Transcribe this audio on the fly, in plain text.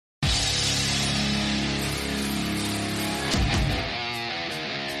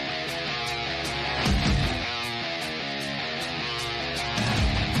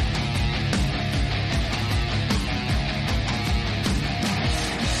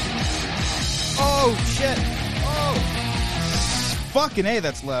Oh, shit. Oh. Fucking A,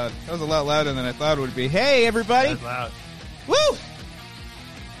 that's loud. That was a lot louder than I thought it would be. Hey, everybody. That's loud. Woo!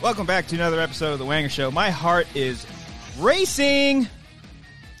 Welcome back to another episode of The Wanger Show. My heart is racing.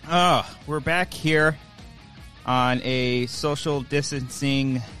 We're back here on a social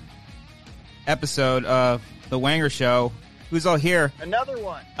distancing episode of The Wanger Show. Who's all here? Another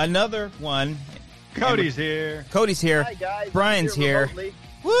one. Cody's here. Cody's here. Hi, guys. Brian's I'm here. remotely.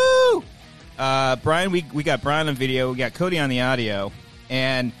 Woo! Brian, we got Brian on video. We got Cody on the audio.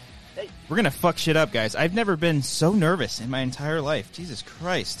 And Hey. we're going to fuck shit up, guys. I've never been so nervous in my entire life. Jesus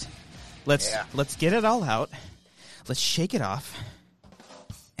Christ. Let's get it all out. Let's shake it off.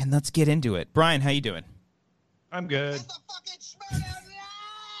 And let's get into it. Brian, how you doing? I'm good.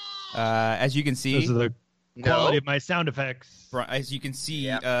 As you can see, Those are the quality of my sound effects. as you can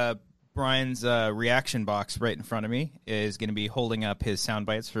see, Brian's reaction box right in front of me is going to be holding up his sound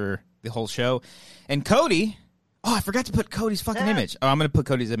bites for the whole show. And Cody, I forgot to put Cody's fucking image. Oh, I'm going to put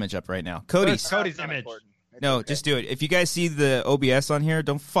Cody's image up right now. Cody's image. No, okay. just do it. If you guys see the OBS on here,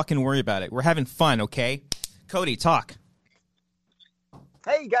 don't fucking worry about it. We're having fun, okay? Cody, talk.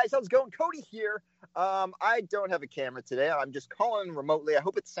 Hey, guys. How's it going? Cody here. I don't have a camera today. I'm just calling remotely. I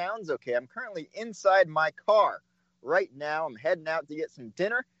hope it sounds okay. I'm currently inside my car. Right now, I'm heading out to get some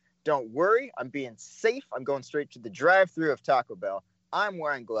dinner. Don't worry. I'm being safe. I'm going straight to the drive-thru of Taco Bell. I'm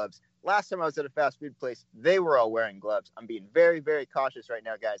wearing gloves. Last time I was at a fast food place, they were all wearing gloves. I'm being very, very cautious right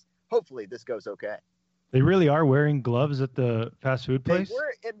now, guys. Hopefully, this goes okay. They really are wearing gloves at the fast food place? They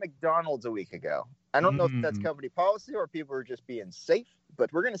were at McDonald's a week ago. I don't know if that's company policy or people are just being safe,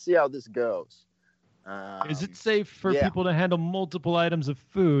 but we're going to see how this goes. Is it safe for people to handle multiple items of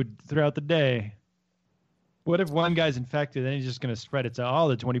food throughout the day? What if one guy's infected and he's just going to spread it to all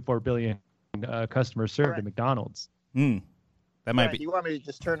the 24 billion customers served at McDonald's? That might be. You want me to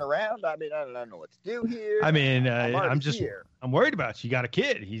just turn around? I mean, I don't know what to do here. I mean, I'm I'm worried about you. You got a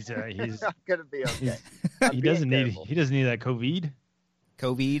kid. He's not gonna be okay. he doesn't need that COVID.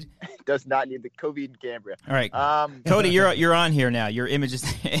 COVID does not need the COVID in Cambria. All right, Cody, you're on here now. Your image is,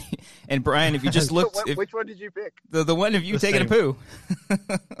 and Brian, if you just looked, which one did you pick? The one of you taking a poo.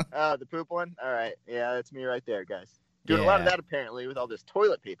 The poop one. All right, yeah, that's me right there, guys. Doing a lot of that apparently with all this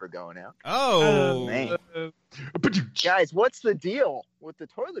toilet paper going out. Oh, man. Guys, what's the deal with the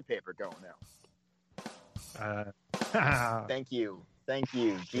toilet paper going out? Thank you.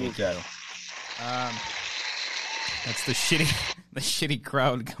 Jesus. That's the shitty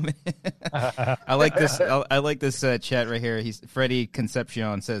crowd coming in. I like this. I like this chat right here. Freddie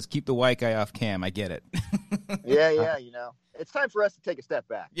Concepcion says, "Keep the white guy off cam." I get it. Yeah. You know, it's time for us to take a step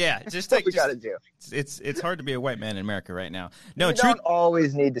back. Yeah, just what we got to do. It's hard to be a white man in America right now. No, you don't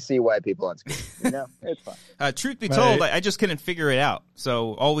always need to see white people on screen. You know, it's fine. Truth be told, I just couldn't figure it out.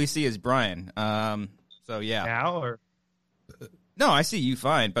 So all we see is Brian. So yeah. Now or no, I see you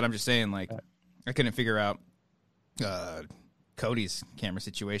fine, but I'm just saying, like, I couldn't figure out Cody's camera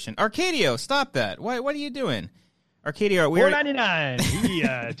situation. Arcadio, stop that! What are you doing? Arcadio, $4.99. He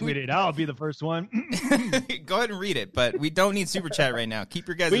tweeted, "I'll be the first one." Go ahead and read it, but we don't need super chat right now. Keep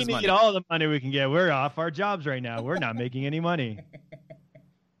your guys' money. We need all the money we can get. We're off our jobs right now. We're not making any money.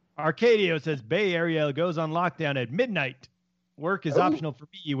 Arcadio says Bay Area goes on lockdown at midnight. Work is optional for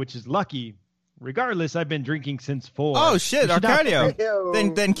me, which is lucky. Regardless, I've been drinking since 4. Oh shit,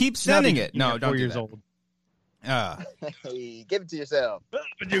 Arcadio. Then keep sending it. No, don't 4 do years that. Old. Hey, give it to yourself.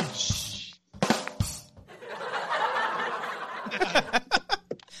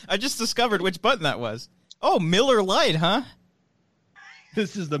 I just discovered which button that was. Oh, Miller Lite, huh?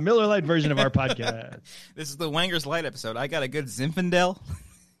 This is the Miller Lite version of our podcast. This is the Wanger's Light episode. I got a good Zinfandel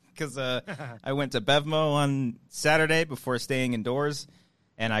because I went to Bevmo on Saturday before staying indoors,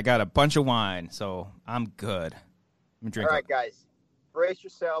 and I got a bunch of wine, so I'm good. I'm All right, guys. Brace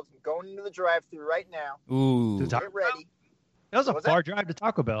yourselves. I'm going into the drive-thru right now. Ooh. Get ready. That was a far drive to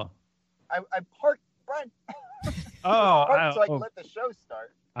Taco Bell. I parked, Brian. So I can let the show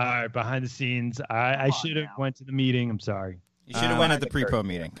start. All right, behind the scenes. I should have went to the meeting. I'm sorry. You should have went at the pre-pro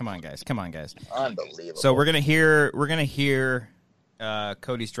meeting. Come on, guys. Unbelievable. So we're gonna hear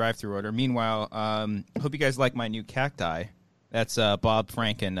Cody's drive-thru order. Meanwhile, hope you guys like my new cacti. That's Bob,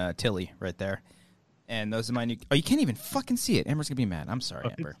 Frank, and Tilly right there. And those are my new. Oh, you can't even fucking see it. Amber's gonna be mad. I'm sorry,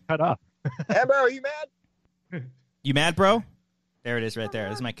 Amber. It's cut off. Amber, are you mad? You mad, bro? There it is, right there.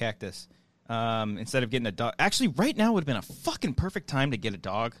 This is my cactus. Instead of getting a dog, actually, right now would have been a fucking perfect time to get a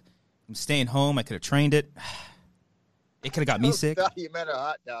dog. I'm staying home. I could have trained it. It could have got me sick. I thought you meant a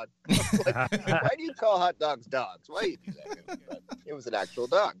hot dog. Why do you call hot dogs dogs? Why do you do that? It was an actual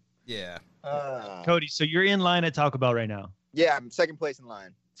dog. Yeah. Cody, so you're in line at Taco Bell right now. Yeah, I'm second place in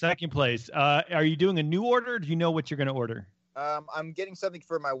line. Second place. Are you doing a new order? Or do you know what you're going to order? I'm getting something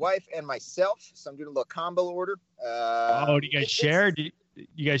for my wife and myself, so I'm doing a little combo order. Do you guys share? Do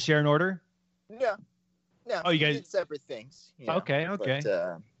you guys share an order? No. Oh, you guys get separate things. You know, Okay. But,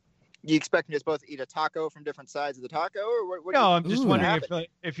 you expect me to both eat a taco from different sides of the taco, or what? No, I'm just wondering happened?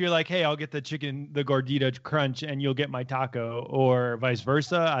 if you're like, hey, I'll get the gordita crunch, and you'll get my taco, or vice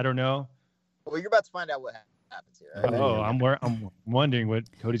versa. I don't know. Well, you're about to find out what happens here. Right? Oh, I'm wondering what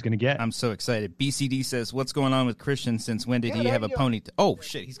Cody's gonna get. I'm so excited. BCD says, "What's going on with Christian? Since when did he have a ponytail?" Oh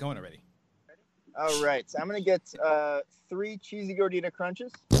shit, he's going already. All right, so I'm gonna get 3 cheesy gordita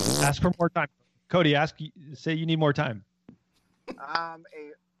crunches. Ask for more time, Cody. Say you need more time.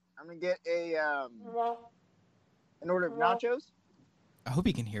 I'm gonna get an order of nachos. I hope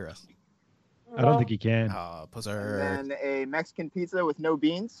he can hear us. I don't think he can. Oh, pusser. And then a Mexican pizza with no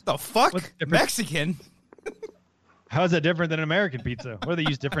beans. The fuck? What's the Mexican? How is that different than American pizza? Where they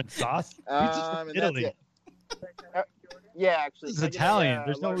use different sauce? Pizza's from And Italy. Yeah, actually. This is Italian.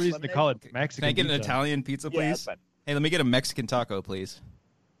 There's no reason to call it Mexican. Can I get pizza. an Italian pizza, please? Yeah, Hey, let me get a Mexican taco, please.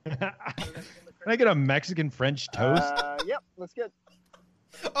 Can I get a Mexican French toast? Yep, let's get.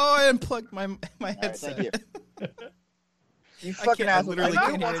 Oh, I unplugged my Right, headset. thank you. You I fucking can't- I asshole. literally I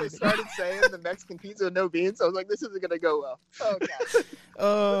can't knew hear once I started saying the Mexican pizza with no beans, I was like, this isn't going to go well. Oh, God.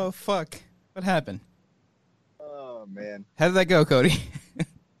 Oh, fuck. What happened? Oh, man. How did that go, Cody?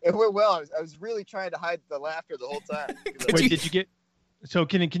 It went well. I was really trying to hide the laughter the whole time. Wait, did you get? So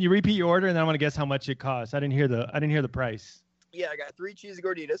can you repeat your order, and then I want to guess how much it costs. I didn't hear the price. Yeah, I got 3 cheesy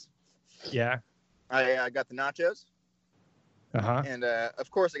gorditas. Yeah. I got the nachos. Uh-huh. And, of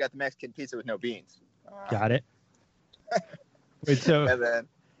course, I got the Mexican pizza with no beans. Got it. Wait, so And then,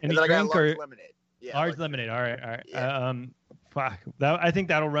 any I got a drink large or lemonade. Yeah, large lemonade? All right. Yeah. Fuck. I think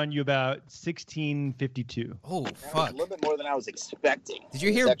that'll run you about $16.52. Oh, That was fuck. a little bit more than I was expecting. Did you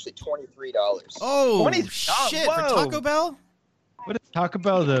It hear- was actually $23. Oh, $20. shit. For Whoa. Taco Bell? What is Taco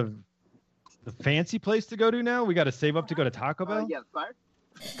Bell the fancy place to go to now? We got to save up to go to Taco Bell. Yeah, fire.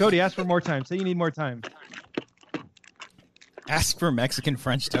 Cody, ask for more time. Say you need more time. Ask for Mexican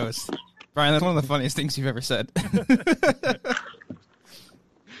French toast. Brian, that's one of the funniest things you've ever said.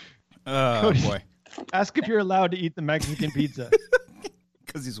 Oh, Cody. boy. Ask if you're allowed to eat the Mexican pizza.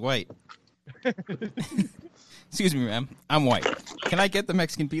 Because he's white. Excuse me, ma'am. I'm white. Can I get the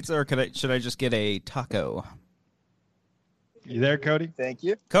Mexican pizza, or should I just get a taco? You there, Cody? Thank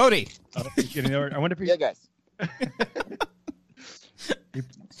you. Cody! Oh, he's getting over. I wonder if he. Yeah, guys.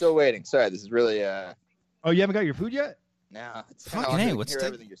 Still waiting. Sorry, this is really Oh, you haven't got your food yet? no. It's Fucking hard hey, to what's hear ta-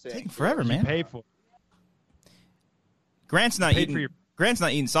 everything you're saying. taking forever, You man? paid for. Grant's not paid eating. for your- Grant's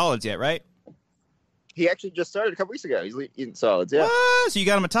not eating solids yet, right? He actually just started a couple weeks ago. He's eating solids. Yeah. What? So you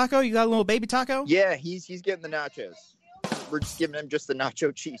got him a taco? You got a little baby taco? Yeah, he's getting the nachos. We're just giving him just the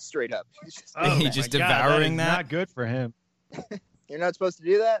nacho cheese straight up. He's just- Oh, He's my just God, devouring that. Is that? Not good for him. You're not supposed to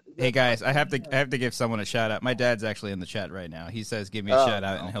do that? Hey guys, I have to give someone a shout out. My dad's actually in the chat right now. He says, "Give me a Oh, shout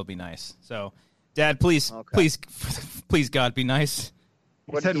out, no. and he'll be nice." So, Dad, please, Okay. please, God, be nice.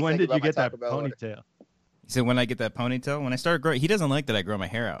 He What said, did he when think did you about my get that Taco Bell order? ponytail? He said, "When I get that ponytail, when I start growing." He doesn't like that I grow my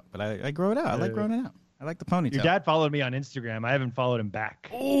hair out, but I grow it out. I like growing it out. I like the ponytail. Your dad followed me on Instagram. I haven't followed him back.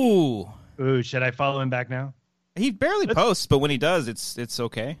 Ooh, Ooh, should I follow him back now? he barely posts, but when he does, it's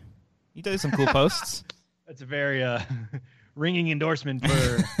okay. He does some cool posts. That's a very ringing endorsement for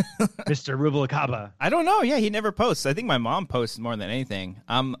Mr. Rubalcaba. I don't know. Yeah, he never posts. I think my mom posts more than anything.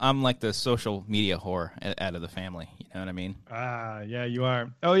 I'm like the social media whore out of the family. You know what I mean? Ah, yeah, you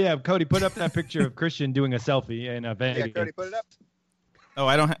are. Oh, yeah, Cody, put up that picture of Christian doing a selfie in Yeah, Vegas. Cody, put it up. Oh,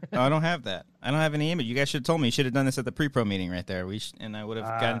 I don't have that. I don't have any image. You guys should have told me. You should have done this at the pre-pro meeting right there. And I would have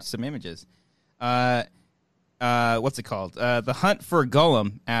gotten some images. What's it called? The Hunt for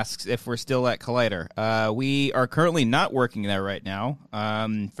Gollum asks if we're still at Collider. We are currently not working there right now.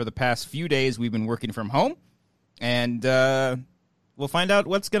 For the past few days, we've been working from home, and we'll find out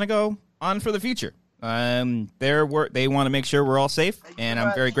what's going to go on for the future. They want to make sure we're all safe, and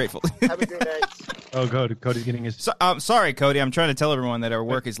I'm very grateful. Have a good night. Oh, Cody's getting his... Sorry, Cody. I'm trying to tell everyone that our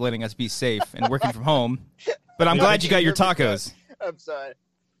work is letting us be safe and working from home. But I'm glad you got your tacos. I'm sorry.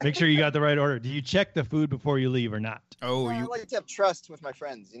 Make sure you got the right order. Do you check the food before you leave or not? Oh, I you like to have trust with my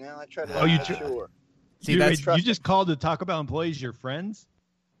friends. You know, I try to. Oh, you make tr- sure. see you, that's you just called the Taco Bell employees your friends?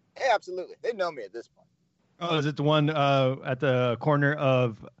 Yeah, absolutely. They know me at this point. Oh, is it the one at the corner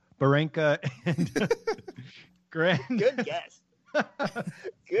of Barranca and Grand? Good guess.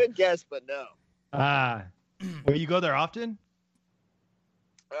 Good guess, but no. Well, you go there often?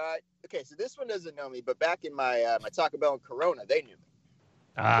 Okay, so this one doesn't know me, but back in my my Taco Bell in Corona, they knew me.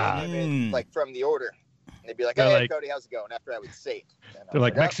 Ah, They knew me, like from the order. And they'd be like, They're "Hey, like- Cody, how's it going?" After I would say it. And I They're was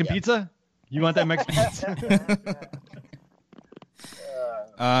like, "Oh, Mexican yeah." pizza? You want that Mexican pizza?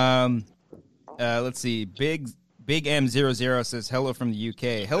 Let's see. Big M00 says hello from the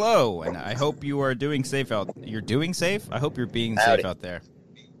UK. Hello, and I hope you are doing safe out. You're doing safe. I hope you're being Howdy. safe out there.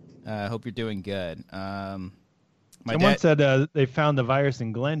 I hope you're doing good. My Someone dad. said they found the virus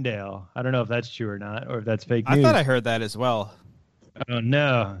in Glendale. I don't know if that's true or not, or if that's fake I news. thought I heard that as well. Oh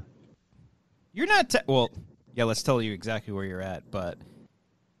no. You're not. Well, yeah. Let's tell you exactly where you're at, but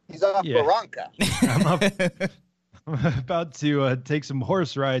He's off Yeah. Barranca. I'm about to take some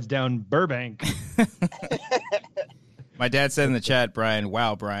horse rides down Burbank. my dad said in the chat, Brian.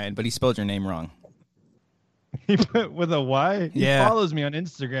 Wow, Brian, but he spelled your name wrong. He put with a Y. He Yeah. follows me on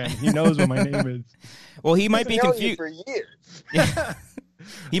Instagram. He knows what my name is. Well, he might be He's known you confused. for years.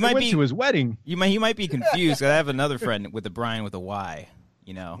 He I might went be. to his wedding. He might be confused. I have another friend with a Brian with a Y.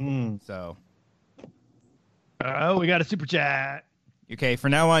 You know, so Oh, we got a super chat. okay. For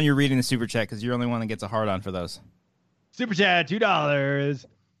now on, you're reading the super chat because you're the only one that gets a hard on for those. Super chat, $2.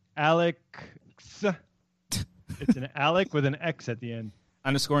 Alex. It's an Alec with an X at the end.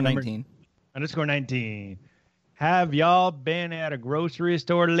 _19. Number- _19. Have y'all been at a grocery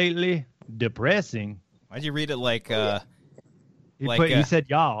store lately? Depressing. Why'd you read it like? He, Like, he said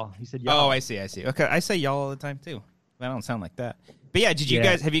y'all. He said y'all. Oh, I see. Okay, I say y'all all the time too. I don't sound like that. But yeah,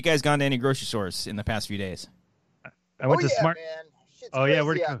 Yeah. have you guys gone to any grocery stores in the past few days? I went to yeah, Smart. Man. Shit's Oh, yeah, crazy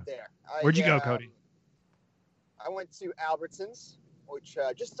where'd you out go? there. Where'd you go, Cody? I went to Albertsons, which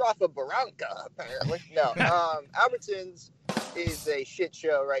just off of Barranca, apparently. No, Albertsons is a shit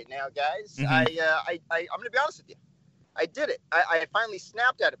show right now, guys. Mhm. I'm going to be honest with you. I did it. I finally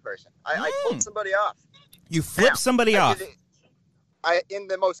snapped at a person. I pulled somebody off. You flipped somebody I off. did it, in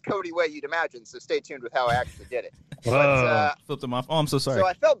the most Cody way you'd imagine. So stay tuned with how I actually did it. Whoa. But, Flipped them off. Oh, I'm so sorry. so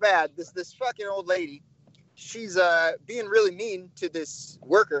I felt bad. This fucking old lady, she's being really mean to this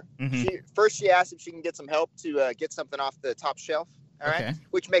worker. Mhm. She asked if she can get some help to get something off the top shelf. All right, Okay.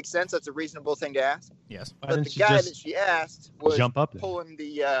 which makes sense. That's a reasonable thing to ask. Yes. Why But didn't the she guy just that she asked was jump up there? pulling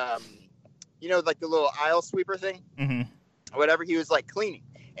the, like the little aisle sweeper thing, Mm-hmm. whatever. He was like cleaning,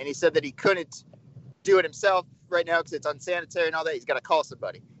 and he said that he couldn't do it himself right now because it's unsanitary and all that. He's got to call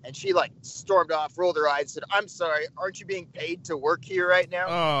somebody. And she like stormed off, rolled her eyes, said, "I'm sorry, aren't you being paid to work here right now?"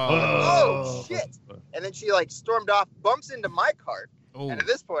 Oh, shit. And then she like stormed off, bumps into my cart. Oh. And at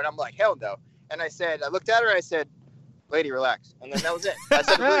this point, I'm like, hell no. And I looked at her and I said, "Lady, relax." And then that was it. I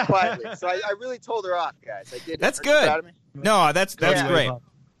said it really quietly. So I really told her off, guys. I did. That's Aren't you good. proud of me? No, that's Yeah. great.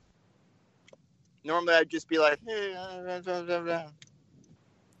 Normally, I'd just be like,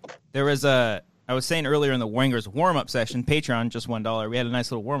 There was I was saying earlier in the Wanger's warm-up session, Patreon, just $1. We had a nice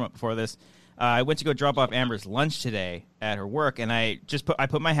little warm-up before this. I went to go drop off Amber's lunch today at her work, and I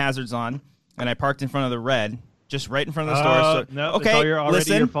put my hazards on, and I parked in front of the red, just right in front of the store. So, No, okay, it's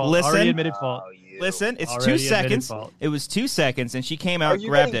already your fault. listen, Already admitted fault. listen. It's Already 2 admitted seconds. fault. It was 2 seconds, and she came Are out, you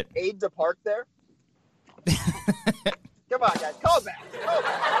grabbed getting it. aid to park there? Come on, guys. Call back.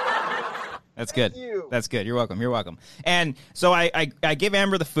 That's Thank good. you. That's good. You're welcome. You're welcome. And so I give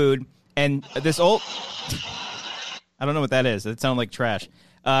Amber the food, and this old, I don't know what that is. It sounded like trash.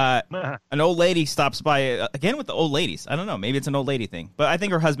 An old lady stops by again with the old ladies. I don't know. Maybe it's an old lady thing, but I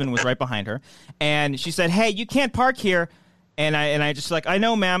think her husband was right behind her, and she said, "Hey, you can't park here." And I just like, "I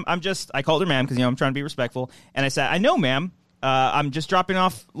know, ma'am. I called her ma'am because I'm trying to be respectful." And I said, "I know, ma'am. I'm just dropping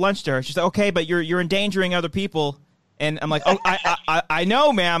off lunch to her." She said, "Okay, but you're endangering other people." And I'm like, "Oh, I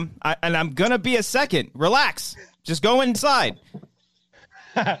know, ma'am. And I'm gonna be a second. Relax. Just go inside."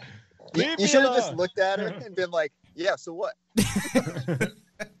 You should have just looked at her and been like, "Yeah, so what?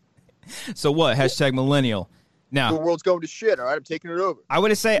 So what? Hashtag millennial. Now, The world's going to shit. All right, I'm taking it over." I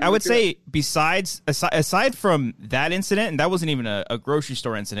would say besides aside from that incident, and that wasn't even a grocery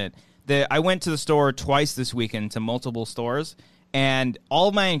store incident, I went to the store twice this weekend to multiple stores, and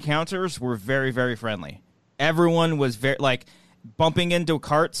all my encounters were very, very friendly. Everyone was very like bumping into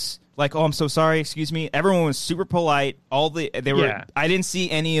carts, like, "Oh, I'm so sorry, excuse me." Everyone was super polite. Yeah. I didn't see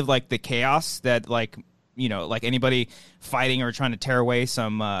any of like the chaos that like anybody fighting or trying to tear away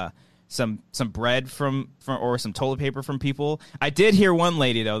some bread from or some toilet paper from people. I did hear one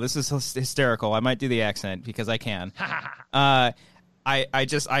lady though. This is hysterical. I might do the accent because I can. I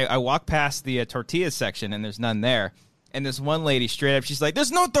walk past the tortillas section and there's none there. And this one lady straight up, she's like,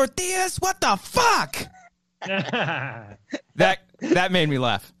 "There's no tortillas? What the fuck?" That made me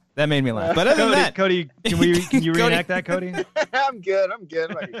laugh. That made me laugh. But other than that, Cody, can you reenact that, Cody? I'm good. I'm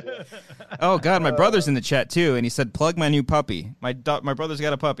good. oh god, my brother's in the chat too, and he said, "Plug my new puppy." My brother's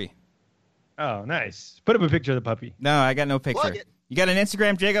got a puppy. Oh, nice. Put up a picture of the puppy. No, I got no picture. Plug it. You got an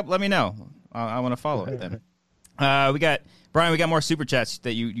Instagram, Jacob? Let me know. I want to follow it then. We got Brian. We got more super chats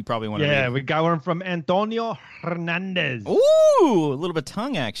that you probably want to read. Yeah, we got one from Antonio Hernandez. Ooh, a little bit of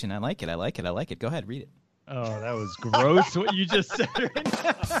tongue action. I like it. Go ahead, read it. Oh, that was gross what you just said. Can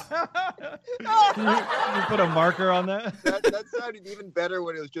you put a marker on that? That sounded even better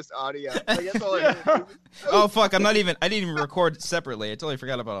when it was just audio. Like, that's all I heard. Oh fuck! I didn't even record separately. I totally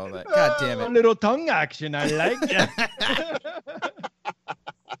forgot about all that. God damn A it! little tongue action. I like it.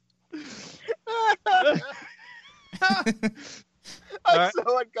 I'm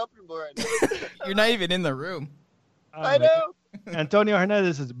so uncomfortable right now. You're not even in the room. I know. Antonio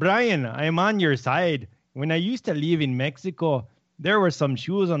Hernandez says, Brian, I'm on your side. When I used to live in Mexico, there were some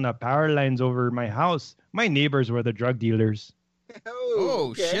shoes on the power lines over my house. My neighbors were the drug dealers. Oh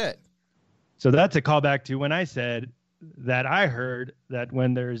okay. shit! So that's a callback to when I said that I heard that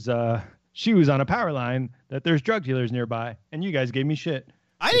when there's shoes on a power line, that there's drug dealers nearby, and you guys gave me shit.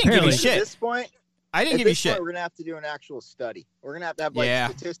 I didn't give you At shit. this point, I didn't give you At this shit. point, we're gonna have to do an actual study. We're gonna have to have like Yeah.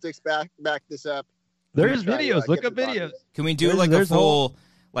 statistics back this up. There's Try to, videos. Look get up to the bottom videos. of it. Can we do There's- like a there's a whole- full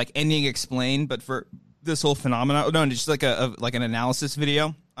like ending explain, but for this whole phenomenon? No, just like like an analysis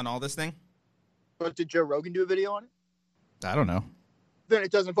video on all this thing. But did Joe Rogan do a video on it? I don't know. Then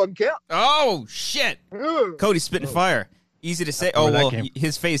it doesn't fucking count. Oh shit! Ugh. Cody's spitting fire. Easy to say. That's where Oh that well, came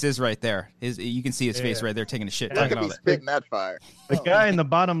his face is right there. You can see his face Yeah. right there taking a shit. Yeah. Look Talking at all me that. spitting that fire. The guy in the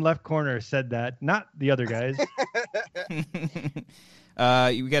bottom left corner said that, not the other guys.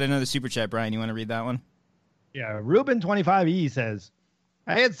 We got another super chat, Brian. You want to read that one? Yeah, Ruben25E says,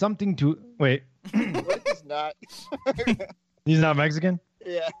 I had something to... Wait, What if he's not? he's not Mexican?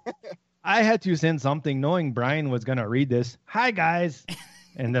 Yeah. I had to send something knowing Brian was going to read this. Hi, guys.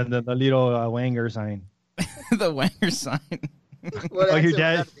 And then the little Wanger sign. The Wanger sign. What Oh, your accent was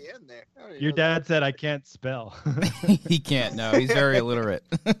dad- at the end there? I don't even Your know that. dad said I can't spell. He can't. No, he's very illiterate,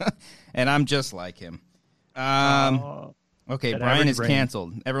 and I'm just like him. Oh, Okay, That Brian average is brain.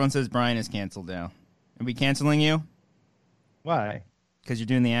 canceled. Everyone says Brian is canceled now. Are we canceling you? why? Because you're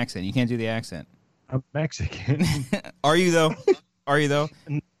doing the accent. You can't do the accent. I'm Mexican. Are you though? Are you though?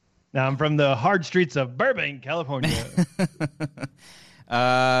 Now I'm from the hard streets of Burbank, California.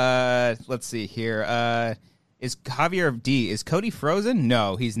 Let's see here. Is Javier D? Is Cody frozen?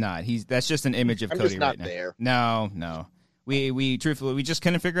 No, he's not. That's just an image of I'm Cody just not right now. there. No. We truthfully we just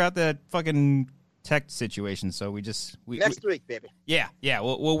couldn't figure out that fucking tech situation, so we Next week, baby. yeah.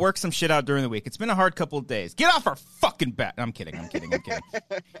 We'll work some shit out during the week. It's been a hard couple of days. Get off our fucking back. I'm kidding. What do you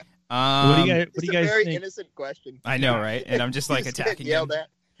Um, guys, what do you It's a guys very think? innocent question. I know, right? And I'm just like Just get attacking him. yelled at.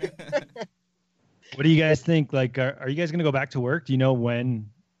 What do you guys think? Like, are you guys going to go back to work? Do you know when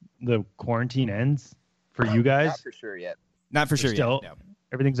the quarantine ends for you guys? Not for sure yet. Not for sure Still- yet. No.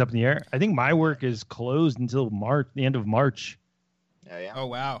 Everything's up in the air. I think my work is closed until March, the end of March. Oh yeah. Oh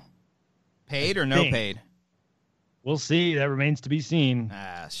wow. Paid or no Think. paid? We'll see. That remains to be seen.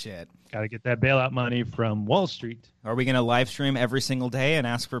 Ah, shit. Got to get that bailout money from Wall Street. Are we gonna live stream every single day and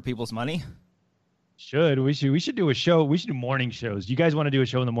ask for people's money? We should do a show. We should do morning shows. You guys want to do a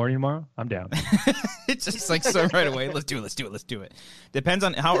show in the morning tomorrow? I'm down. It's just like so right away. Let's do it. Depends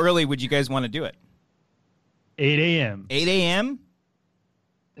on how early would you guys want to do it? 8 a.m. 8 a.m.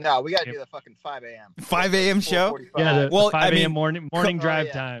 No, we got to do the fucking 5 a.m. 5 a.m. show? 4:45. Yeah, the Well, 5 I a.m. mean, morning oh, drive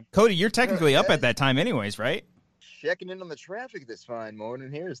yeah. time. Cody, you're technically up at that time anyways, right? Checking in on the traffic this fine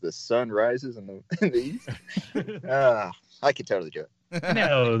morning here as the sun rises in the east. I could totally do it.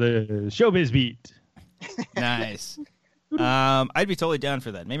 No, the showbiz beat. Nice. I'd be totally down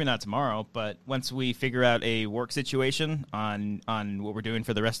for that. Maybe not tomorrow, but once we figure out a work situation on what we're doing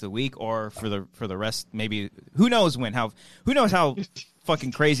for the rest of the week, or for the rest, maybe who knows how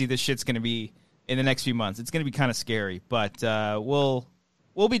fucking crazy this shit's gonna be in the next few months. It's gonna be kind of scary, but we'll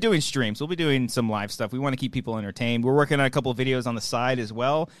be doing streams. We'll be doing some live stuff. We want to keep people entertained. We're working on a couple of videos on the side as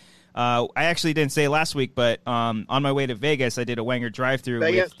well. I actually didn't say last week, but on my way to Vegas, I did a Wanger drive-through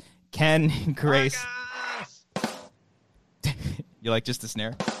Vegas. with Ken and Grace. You like just the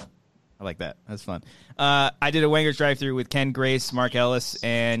snare? I like that. That's fun. I did a Wanger's drive-through with Ken, Grace, Mark Ellis,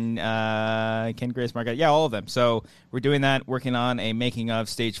 and Ken, Grace, Mark Ellis. Yeah, all of them. So we're doing that, working on a making of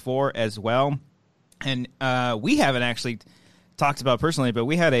Stage 4 as well. And we haven't actually talked about personally, but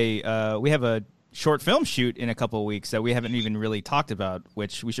we have a short film shoot in a couple of weeks that we haven't even really talked about,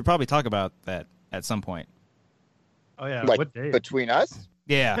 which we should probably talk about that at some point. Oh yeah, Like what day? between us?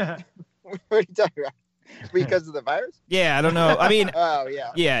 Yeah. What are you talking about? Because of the virus? Yeah, I don't know. I mean, Oh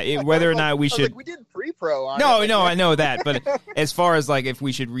yeah. yeah, whether or not we I was should... like, we did pre-pro on No, it. no, I know that, but as far as like if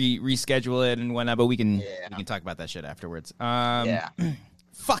we should reschedule it and whatnot, but we can Yeah. talk about that shit afterwards. Yeah.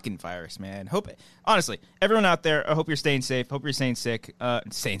 Fucking virus, man. Honestly, everyone out there, I hope you're staying safe. Hope you're staying sick.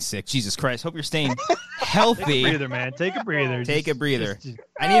 Jesus Christ. Hope you're staying healthy. Take a breather, man. Take a breather. Take a breather.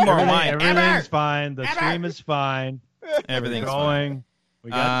 I need more wine. Everything's fine. The stream is fine. Everything's going. fine.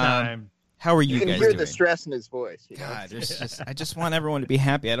 We got time. How are you can guys hear doing? the stress in his voice. You know? God, I just want everyone to be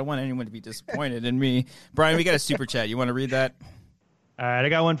happy. I don't want anyone to be disappointed in me. Brian, we got a super chat. You want to read that? All right, I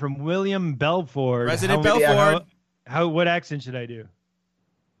got one from William Belford. President Belford. What accent should I do?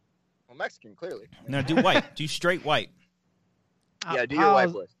 Well, Mexican, clearly. No, do white. Do straight white. Yeah, do your white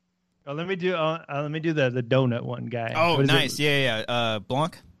voice. Oh, let me do the donut one, guy. Oh, nice. Yeah.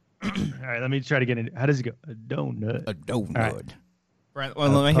 Blanc. All right, let me try to get it. How does it go? A donut. A donut. Right. Brian, well,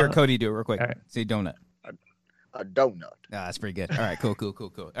 let me hear Cody do it real quick. All right. Say donut. A donut. That's pretty good. All right, cool.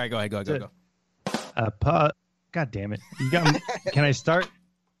 All right, go ahead. Go. God damn it! You got. Can I start?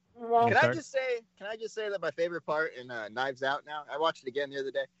 Can I just say that my favorite part in Knives Out now? I watched it again the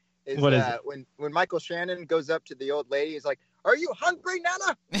other day. Is when Michael Shannon goes up to the old lady, he's like, "Are you hungry,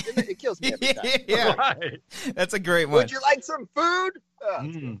 Nana?" It kills me every time. Yeah, right. That's a great one. Would you like some food?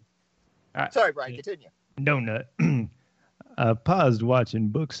 Sorry, Brian. Continue. Donut. I paused watching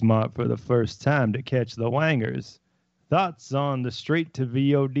Booksmart for the first time to catch the Wangers. Thoughts on the straight to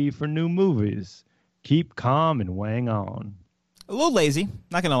VOD for new movies? Keep calm and wang on. A little lazy,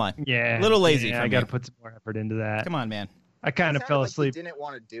 not gonna lie. Yeah, a little lazy. Yeah, I got to put some more effort into that. Come on, man. I kind of fell asleep. Didn't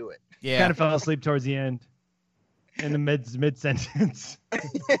want to do it. Yeah, kind of fell asleep towards the end, in the mid sentence.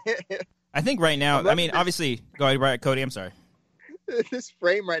 I think right now. I mean, obviously, go ahead, right, Cody. I'm sorry. This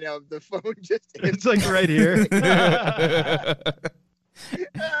frame right now of the phone just—it's like right here.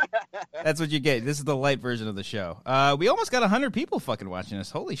 That's what you get. This is the light version of the show. We almost got 100 people fucking watching us.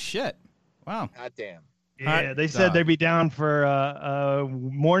 Holy shit! Wow. God damn. Yeah, they said they'd be down for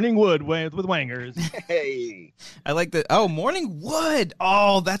Morning Wood with Wangers. Hey, I like that. Oh, Morning Wood.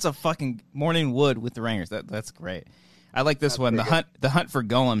 Oh, that's a fucking Morning Wood with the Wangers. That's great. I like this one. The hunt for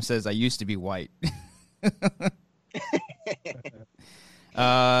Gollum says, "I used to be white."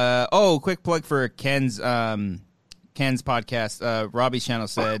 Quick plug for Ken's podcast. Robbie's channel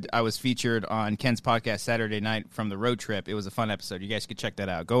said I was featured on Ken's podcast Saturday night from the road trip. It was a fun episode. You guys could check that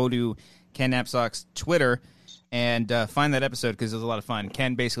out. Go to Ken Knapsack's Twitter and find that episode because it was a lot of fun.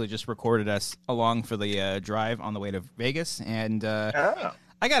 Ken basically just recorded us along for the drive on the way to Vegas, and I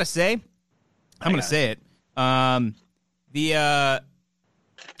gotta say, I'm gonna say it. The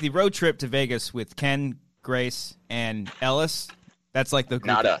road trip to Vegas with Ken, Grace, and Ellis. That's like the group.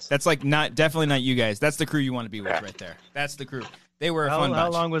 Not us. That's like definitely not you guys. That's the crew you want to be with right there. That's the crew. They were a fun bunch. How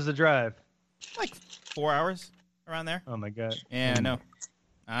long was the drive? Like 4 hours around there. Oh my god. Yeah, I know.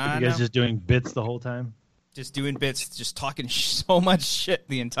 You guys just doing bits the whole time? Just doing bits, just talking so much shit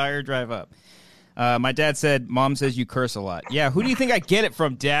the entire drive up. My dad said, "Mom says you curse a lot." Yeah, who do you think I get it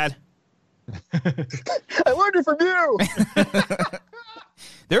from, Dad? I learned it from you.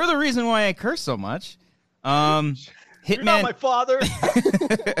 They're the reason why I curse so much. You're not my father.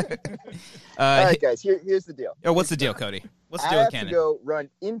 All right, guys. Here's the deal. Oh, what's the deal, Cody? What's the deal I with have Cannon? to go run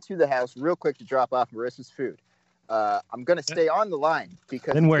into the house real quick to drop off Marissa's food. I'm going to stay on the line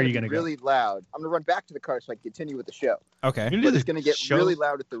because then where it's are you going to be really loud. I'm going to run back to the car so I can continue with the show. Okay. But it's going to get really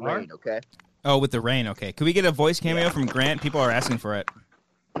loud with the rain, okay? Oh, with the rain, okay. Could we get a voice cameo from Grant? People are asking for it.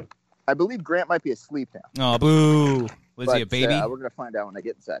 I believe Grant might be asleep now. Oh, boo. Was he a baby? We're going to find out when I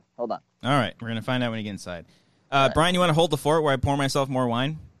get inside. Hold on. All right. We're going to find out when you get inside. Brian, you want to hold the fort where I pour myself more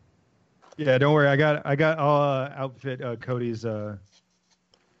wine? Yeah, don't worry. I got outfit Cody's.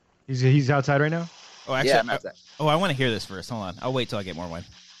 He's outside right now? Oh, actually, yeah, I'm outside. I want to hear this first. Hold on. I'll wait till I get more wine.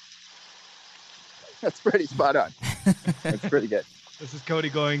 That's pretty spot on. That's pretty good. This is Cody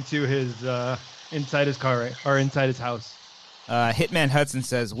going to his inside his car, right? Or inside his house. Hitman Hudson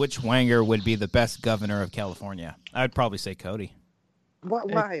says, which Wanger would be the best governor of California? I would probably say Cody.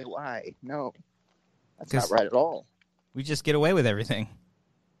 Why? No. That's not right at all. We just get away with everything.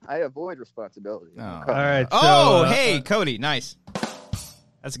 I avoid responsibility. Oh. All right. Hey, Cody. Nice.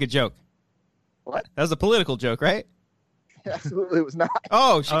 That's a good joke. What? That was a political joke, right? Absolutely, it was not.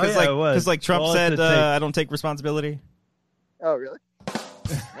 Oh, because it was. Trump said I don't take responsibility. Oh, really?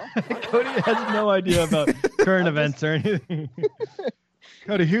 Cody has no idea about current events or anything.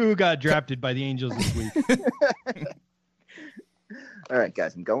 Cody, who got drafted by the Angels this week? All right,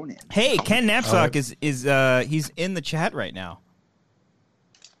 guys, I'm going in. Hey, Ken Knapsack is he's in the chat right now.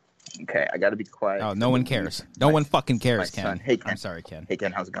 Okay, I got to be quiet. Oh, no one cares. No one fucking cares, Ken. Son. Hey, Ken. I'm sorry, Ken. Hey,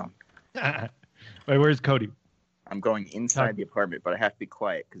 Ken, how's it going? Wait, where's Cody? I'm going inside the apartment, but I have to be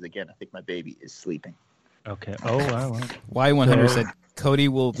quiet because, again, I think my baby is sleeping. Okay. Oh, wow. Y100 said Cody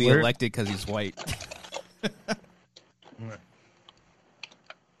will be elected because he's white.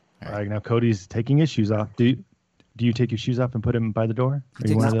 All right, now Cody's taking his shoes off. Do you take your shoes off and put them by the door? Are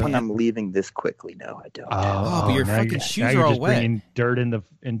you Not one of when those? I'm leaving this quickly. No, I don't. Oh, but your now fucking you're- shoes now are you're all just wet. bringing dirt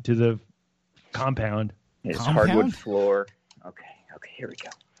into the compound. It's Compound? hardwood floor. Okay, here we go.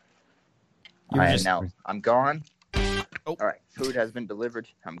 You were All right, just- now I'm gone. Oh. All right, food has been delivered.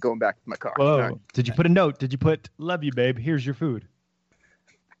 I'm going back to my car. Whoa! All right. Did you put a note? Did you put "Love you, babe"? Here's your food.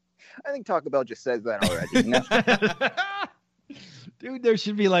 I think Taco Bell just says that already. No? Dude, there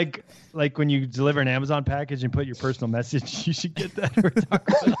should be like when you deliver an Amazon package and put your personal message. You should get that.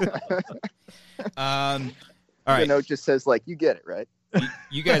 All The right, note just says like, you get it, right?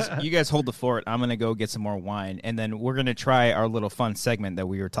 you guys hold the fort. I'm gonna go get some more wine, and then we're gonna try our little fun segment that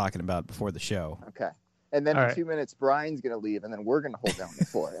we were talking about before the show. Okay. And then All in right. 2 minutes, Brian's gonna leave, and then we're gonna hold down the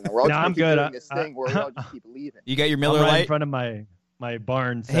fort, and then we're all No, gonna I'm keep good. doing this thing where we all just keep leaving. You got your I'm Miller right in Lite? front of my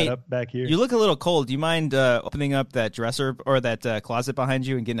barn set Hey, up back here. You look a little cold. Do you mind opening up that dresser or that closet behind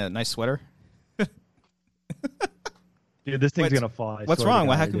you and getting a nice sweater? Dude, this thing's What's- gonna fall. I What's swear to wrong?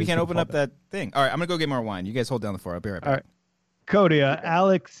 Well, God, how it come we is can't gonna open fall up back. that thing? All right, I'm gonna go get more wine. You guys hold down the fort. I'll be right back. All right. Cody,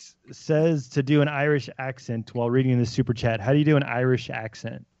 Alex says to do an Irish accent while reading the super chat. How do you do an Irish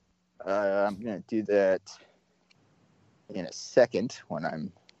accent? I'm gonna do that in a second when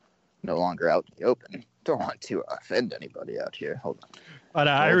I'm no longer out in the open. Don't want to offend anybody out here. Hold on. An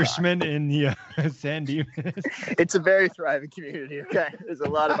on. Irishman in the San Dimas. It's a very thriving community. Okay, there's a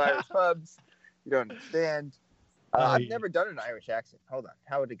lot of Irish pubs. You don't understand. I've yeah. never done an Irish accent. Hold on.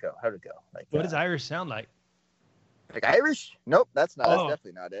 How would it go? Like, What does Irish sound like? like Irish? Nope, that's not. Oh. That's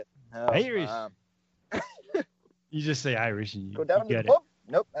definitely not it. Irish. um, You just say Irish and you, go down you to the get it. pub.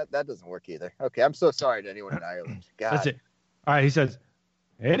 Nope, that doesn't work either. Okay, I'm so sorry to anyone in Ireland. God. That's it. All right, he says,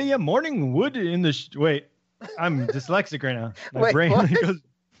 Eddie, morning wood in the... Wait, I'm dyslexic right now. My Wait, brain what? goes...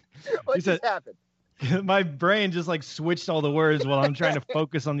 What he just said- happened? My brain just like switched all the words while I'm trying to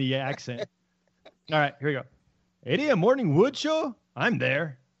focus on the accent. All right, here we go. Eddie, a morning wood show? I'm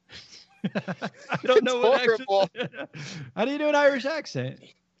there. I don't know what horrible. accent. How do you do an Irish accent?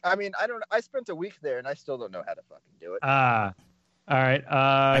 I mean, I don't. I spent a week there, and I still don't know how to fucking do it. All right.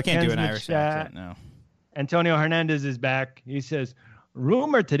 I can't do Ken's an in the Irish chat. accent. No. Antonio Hernandez is back. He says,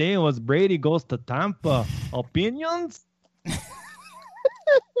 rumor today was Brady goes to Tampa. Opinions?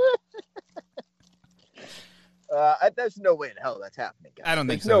 There's no way in hell that's happening, guys. I don't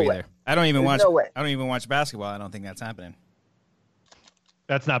think There's so no either. way. I don't even There's watch. no way. I don't even watch basketball. I don't think that's happening.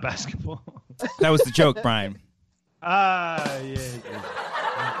 That's not basketball. That was the joke, Brian. Yeah.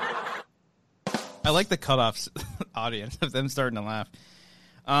 I like the cutoffs audience of them starting to laugh.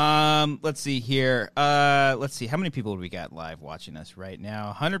 Let's see here. Let's see. How many people do we got live watching us right now?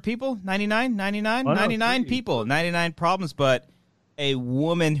 100 people? 99? 99? Oh, no, 99 three. people. 99 problems, but a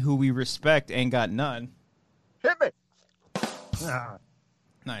woman who we respect ain't got none. Hit me. Ah.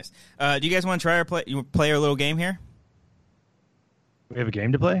 Nice. Do you guys want to try our play our little game here? We have a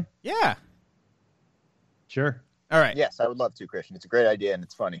game to play? Yeah. Sure. All right. Yes, I would love to, Christian. It's a great idea, and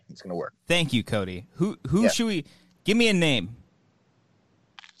it's funny. It's gonna work. Thank you, Cody. Who Yeah. should we give me a name?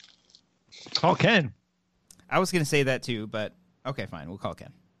 Call Ken. I was going to say that too, but okay, fine. We'll call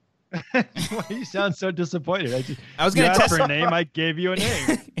Ken. Why you sound so disappointed? I was gonna you asked test- for a name. I gave you a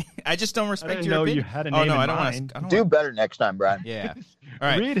name. I just don't I respect didn't your know opinion. you had a Oh name no, in I don't mind. want to. Do better next time, Brian. Yeah. All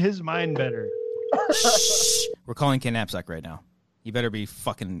right. Read his mind better. Shh. We're calling Ken Knapsack right now. You better be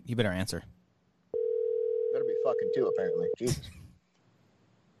fucking. You better answer. Better be fucking too, apparently. Jesus.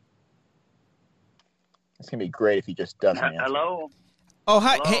 It's gonna be great if he just doesn't answer. Hello. Oh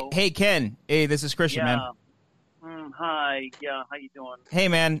hi, Hello? hey Ken. Hey, this is Christian, Yeah. man. Hi. Yeah. How you doing? Hey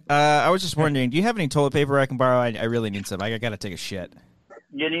man, I was just wondering, do you have any toilet paper I can borrow? I really need some. I gotta take a shit.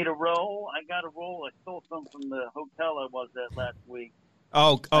 You need a roll? I got a roll. I stole some from the hotel I was at last week.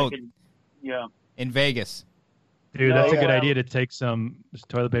 Oh, I can, yeah. in Vegas. Dude, that's a No, good yeah. idea to take some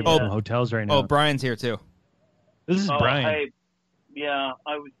toilet paper Oh. from hotels right now. Oh, Brian's here too. This is Brian. Yeah,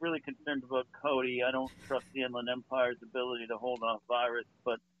 I was really concerned about Cody. I don't trust the Inland Empire's ability to hold off virus,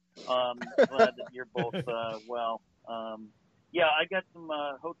 but glad that you're both well. Yeah, I got some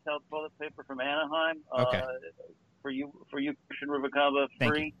hotel toilet paper from Anaheim. Okay. For you, Christian Rubicava,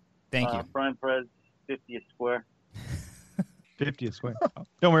 Thank free. Thank you. Brian Perez, 50 a square. 50th square. Oh,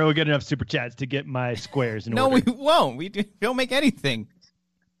 don't worry, we'll get enough super chats to get my squares in No, we order. won't. We don't make anything.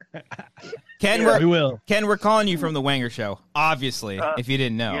 Ken, Yeah, we we're will. Ken, we're calling you from the Wanger Show. Obviously, if you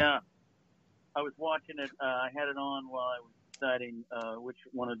didn't know. Yeah, I was watching it. I had it on while I was deciding which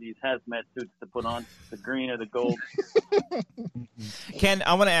one of these hazmat suits to put on, the green or the gold. Ken,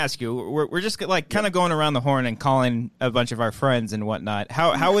 I want to ask you. We're just like kind of going around the horn and calling a bunch of our friends and whatnot.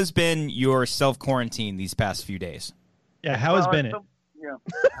 How has been your self quarantine these past few days? Yeah, how has Well, Bennett? Yeah,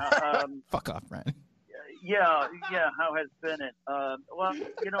 Yeah. Fuck off, Brian. Yeah. How has been it? Well,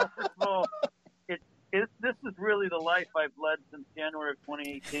 first of all, this is really the life I've led since January of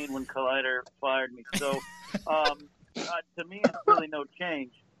 2018 when Collider fired me. So, to me, it's really no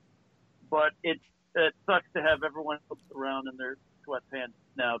change. But it sucks to have everyone around in their sweatpants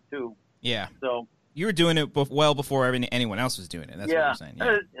now too. Yeah. So you were doing it well before anyone else was doing it. That's what you're saying.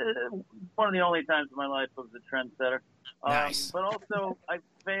 Yeah. One of the only times in my life I was a trendsetter. Nice. But also, I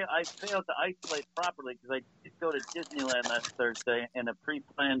failed to isolate properly because I did go to Disneyland last Thursday in a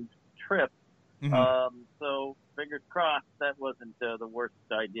pre-planned trip. Mm-hmm. So fingers crossed that wasn't the worst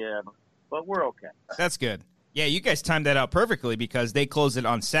idea ever. But we're okay. That's good. Yeah, you guys timed that out perfectly because they closed it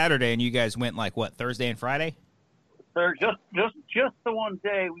on Saturday, and you guys went Thursday and Friday? Sir, just the one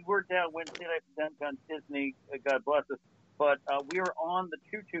day. We were down Wednesday night downtown Disney. God bless us. But we were on the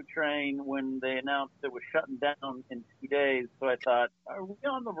choo-choo train when they announced it was shutting down in 2 days. So I thought, are we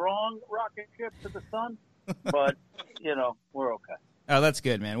on the wrong rocket ship to the sun? But, we're okay. Oh, that's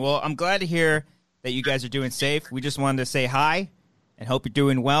good, man. Well, I'm glad to hear that you guys are doing safe. We just wanted to say hi and hope you're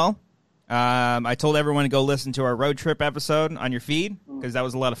doing well. I told everyone to go listen to our road trip episode on your feed because that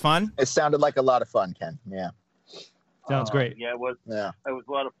was a lot of fun. It sounded like a lot of fun, Ken. Yeah. Sounds great. Yeah, it was. Yeah, it was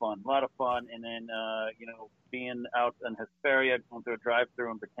a lot of fun. And then, being out in Hesperia, going through a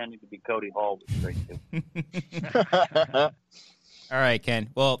drive-through and pretending to be Cody Hall was great too. All right, Ken.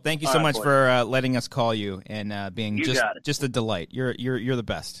 Well, thank you so much for letting us call you and being just a delight. You're the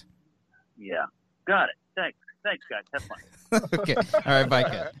best. Yeah, got it. Thanks, guys. Have fun. Okay. All right, bye,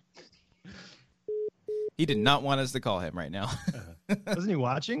 Ken. He did not want us to call him right now. Wasn't he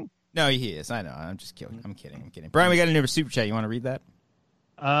watching? No, he is. I know. I'm just kidding. I'm kidding. Brian, we got a new super chat. You want to read that?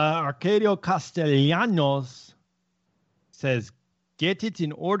 Arcadio Castellanos says, "Get it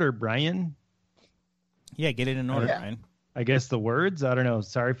in order, Brian." Yeah, get it in order, Brian. I guess the words. I don't know.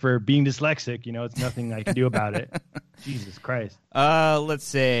 Sorry for being dyslexic. It's nothing I can do about it. Jesus Christ. Let's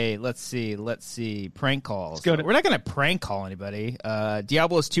see. Prank calls. We're not going to prank call anybody.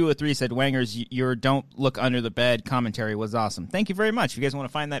 Diablos 203 said, Wangers, your don't look under the bed commentary was awesome. Thank you very much. If you guys want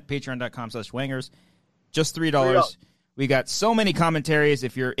to find that, patreon.com/Wangers. Just $3. We got so many commentaries.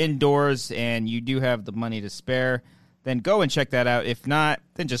 If you're indoors and you do have the money to spare, then go and check that out. If not,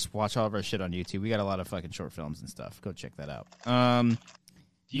 then just watch all of our shit on YouTube. We got a lot of fucking short films and stuff. Go check that out. Do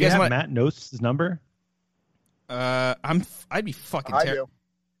you guys have Matt Nost's number? I'd be fucking terrible.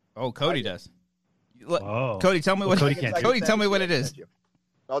 Oh, Cody does. Oh. Cody, tell me what. Cody, tell me what it is.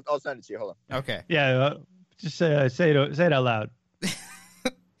 I'll send it to you. Hold on. Okay. Yeah. Just say it out loud.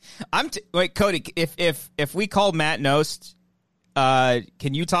 Wait, Cody. If we called Matt Nost,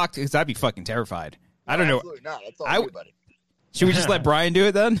 can you talk? Because I'd be fucking terrified. I don't know. Absolutely not. That's all you, buddy. Should we just let Brian do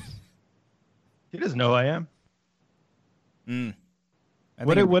it then? He doesn't know who I am.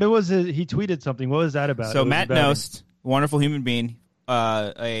 What was it? He tweeted something. What was that about? So Matt Nost, wonderful human being,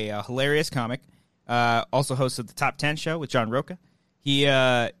 a hilarious comic, also hosted the Top 10 show with John Roca.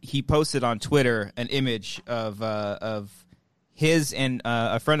 He posted on Twitter an image of his and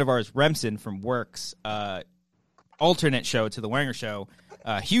a friend of ours, Remsen from Works, alternate show to the Wanger show,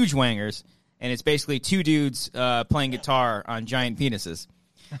 Huge Wangers, and it's basically two dudes playing guitar on giant penises.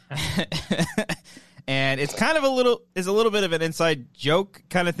 And it's kind of a little bit of an inside joke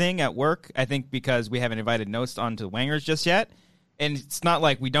kind of thing at work, I think, because we haven't invited Nost onto Wangers just yet. And it's not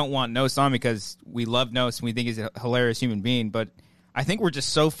like we don't want Nost on because we love Nost and we think he's a hilarious human being, but I think we're just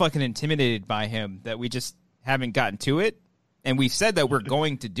so fucking intimidated by him that we just haven't gotten to it. And we've said that we're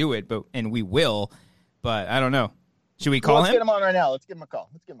going to do it, and we will, but I don't know. Should we call him? Let's get him on right now. Let's give him a call.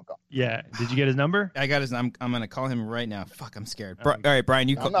 Yeah. Did you get his number? I got his. I'm going to call him right now. Fuck, I'm scared. All right, Brian,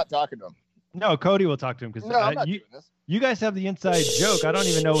 you call. I'm not talking to him. No, Cody will talk to him because I'm not doing this. You guys have the inside joke. I don't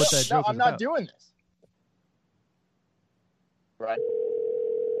even know what that joke is. I'm not doing this. Right.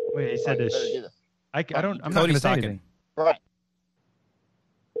 Wait, he said this. I'm Cody's not going to say anything. Right.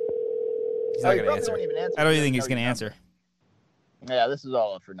 He's not going to answer. I don't even think he's going to answer. Yeah, this is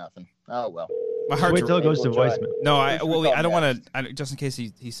all for nothing. Oh well. My heart. Wait till it goes to voicemail. No, I don't want to. Just in case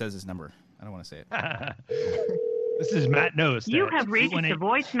he says his number, I don't want to say it. This is Matt Nost. You have reached the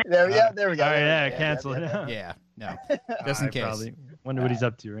voicemail. There we go. All right, cancel it. Yeah, no. Just in case. Probably wonder what he's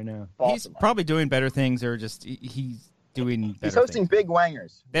up to right now. He's probably doing better things, or just he's doing better. He's hosting big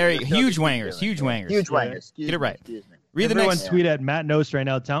Wangers. Huge Wangers. Get it right. Read Everyone tweet at Matt Nost right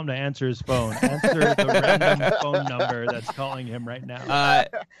now. Tell him to answer his phone. Answer the random phone number that's calling him right now.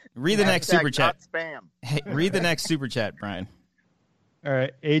 Read the next super chat. Spam. Hey, read the next super chat, Brian. All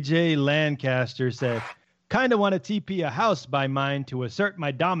right. AJ Lancaster said, kind of want to TP a house by mine to assert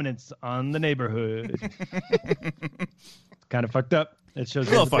my dominance on the neighborhood. Kind of fucked up. It shows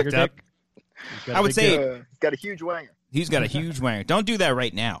A little he has bigger fucked up. dick. He's got a I would big say- dick. He's got a huge wanger. He's got a huge wanger. Don't do that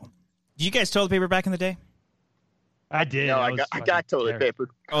right now. Did you guys toilet paper back in the day? I did. No, I was got fucking toilet scared. paper.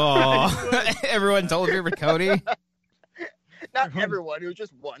 Oh, everyone toilet paper Cody? Not everyone. It was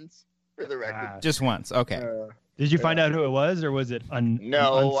just once, for the record. Ah. Just once. Okay. Did you find out who it was, or was it an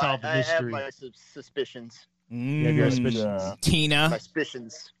No, unsolved I have mystery? my suspicions. You have your Mm, suspicions. Tina. My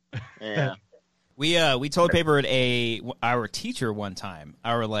suspicions. Yeah. We toilet papered our teacher one time.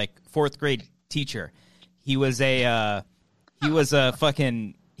 Our like 4th grade teacher. He was an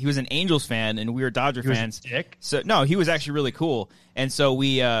Angels fan, and we were Dodger He was a fans. dick? So no, he was actually really cool. And so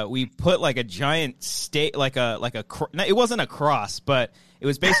we put like a giant stake, it wasn't a cross, but it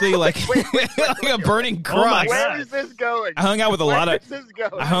was basically like, like a burning Oh my cross. God. Where is this going? I hung out with a lot of Where is this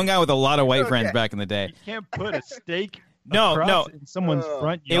going? I hung out with a lot of white Okay. friends back in the day. You can't put a stake No, across no. in someone's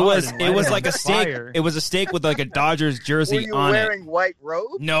front It yard. was and it light was on like a steak. fire. It was a steak with like a Dodgers Were jersey you on it. wearing white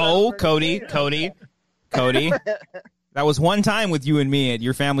robes? No, That's what I'm Cody. saying. That was one time with you and me at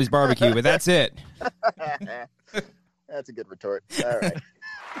your family's barbecue, but that's it. That's a good retort. All right.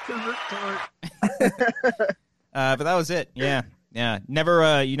 But that was it. Yeah.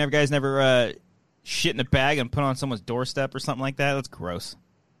 Never. You never shit in a bag and put on someone's doorstep or something like that. That's gross.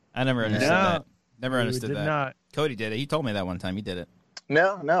 I never understood No. that. Never We understood did that. not. Cody did it. He told me that one time. He did it.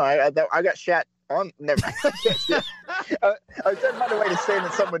 No, I got shat on. Never. I was trying to find a way to say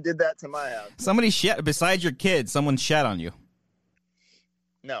that someone did that to my house. Somebody shat besides your kid. Someone shat on you.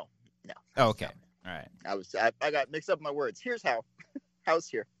 No. Oh, okay. All right. I got mixed up in my words. Here's how. House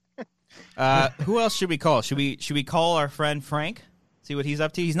here. Who else should we call? Should we call our friend Frank? See what he's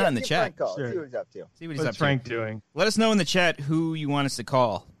up to. He's not in the Give chat. Frank a call. Sure. See what he's up to. See what he's What's up Frank to. doing? Let us know in the chat who you want us to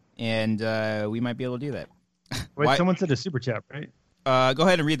call, and we might be able to do that. Wait, Why- someone said a super chat, right? Go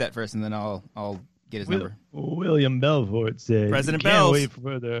ahead and read that first, and then I'll get his number. William Belfort said, President "Can't Bells." wait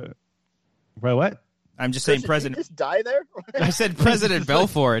for the for what?" I'm just saying, Did you President. just die there? I said President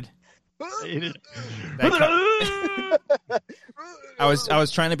Belford. I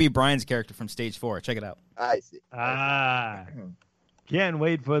was trying to be Brian's character from Stage 4. Check it out. I see. Can't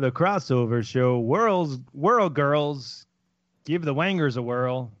wait for the crossover show. World Girls, give the Wangers a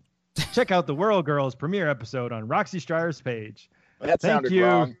whirl. Check out the World Girls premiere episode on Roxy Strier's page. That Thank sounded you.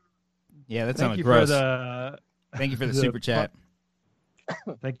 wrong. Yeah, that Thank sounded you gross. for the Thank you for the the super chat.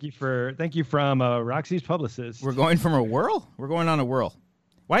 thank you from Roxy's publicist. We're going from a whirl? We're going on a whirl.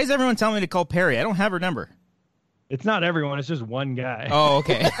 Why is everyone telling me to call Perry? I don't have her number. It's not everyone. It's just one guy. Oh,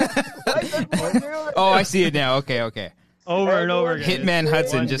 okay. Why is everyone doing it? Oh, I see it now. Okay. Over and over again. Hitman It's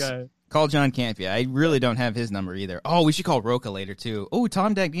Hudson, one just guy. call John Campia. I really don't have his number either. Oh, we should call Roca later, too. Oh,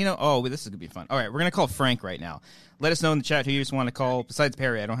 Tom Dagnino. Oh, this is going to be fun. All right, we're going to call Frank right now. Let us know in the chat who you just want to call. Besides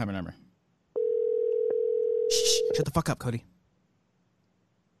Perry, I don't have a number. Shh, shut the fuck up, Cody.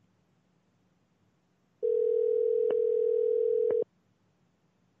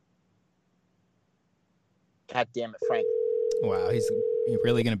 God damn it, Frank. Wow, he's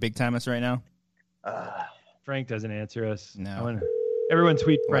really going to big time us right now? Frank doesn't answer us. No. Everyone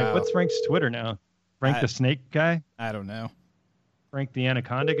tweet Frank. Wow. What's Frank's Twitter now? Frank I- the Snake guy? I don't know. Frank the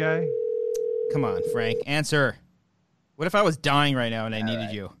Anaconda guy? Come on, Frank. Answer. What if I was dying right now and I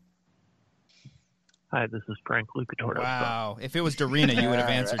needed you? Hi, this is Frank Lucatorto. Wow. If it was Dorina, you would have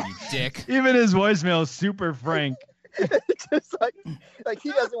answered, you dick. Even his voicemail is super Frank. Just like he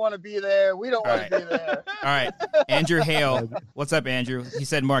doesn't want to be there. We don't want to be there. All right. Andrew Hale. What's up, Andrew? He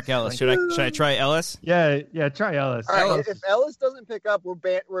said Mark Ellis. Should I try Ellis? Yeah, try Ellis. All right, Ellis. if Ellis doesn't pick up, we're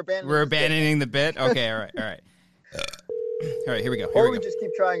abandoning. We're this game. abandoning the bit? Okay, all right. All right, here we go. Or we just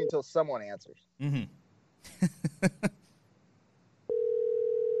keep trying until someone answers. Mm-hmm.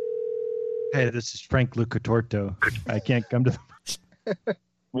 Hey, this is Frank Lucatorto. I can't come to the...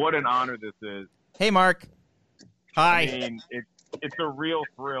 What an honor this is. Hey, Mark. Hi. I mean, it's a real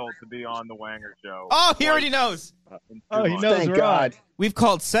thrill to be on the Wanger Show. Oh, he already knows. Oh, he knows Thank we're God. on. We've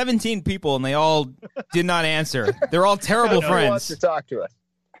called 17 people, and they all did not answer. They're all terrible Who wants to friends. talk to us?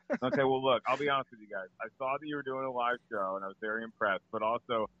 Okay, well, look, I'll be honest with you guys. I saw that you were doing a live show, and I was very impressed. But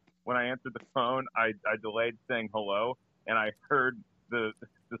also, when I answered the phone, I delayed saying hello, and I heard the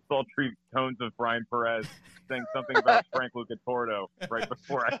sultry tones of Brian Perez saying something about Frank Lucatorto right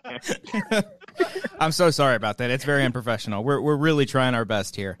before I answered. I'm so sorry about that. It's very unprofessional. We're really trying our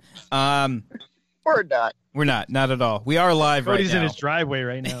best here. Or not. We're not at all. We are live Cody's right in now. his driveway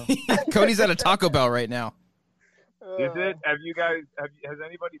right now. Cody's at a Taco Bell right now. Is it? Have you guys? Has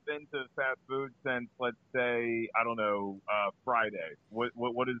anybody been to fast food since, let's say, I don't know, Friday?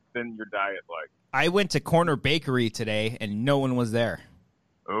 What has been your diet like? I went to Corner Bakery today, and no one was there.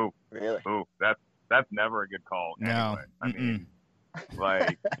 Oh, Really? that's never a good call. No. Anyway, I mean,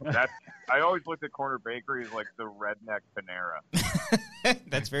 Like that's. I always looked at Corner Bakery as like the redneck Panera.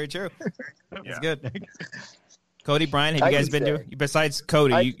 That's very true. That's Yeah. good. Cody, Brian, have you guys been to? Besides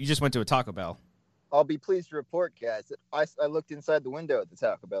Cody, you just went to a Taco Bell. I'll be pleased to report, guys, that I looked inside the window at the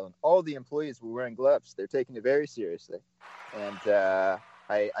Taco Bell, and all the employees were wearing gloves. They're taking it very seriously. And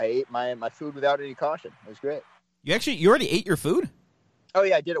I ate my food without any caution. It was great. You already ate your food? Oh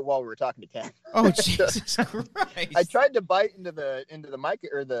yeah, I did it while we were talking to Ken. Oh Jesus Christ! I tried to bite into the mic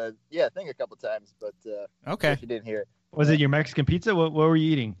or the thing a couple times, but okay, you didn't hear it. Was it your Mexican pizza? What were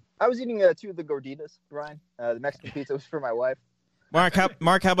you eating? I was eating 2 of the gorditas, Brian. The Mexican pizza was for my wife. Mark,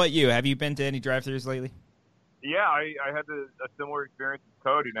 how about you? Have you been to any drive-thrus lately? Yeah, I had a similar experience with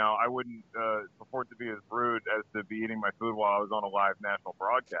Cody. Now, I wouldn't purport to be as rude as to be eating my food while I was on a live national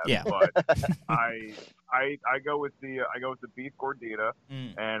broadcast. Yeah. But I go with the beef gordita,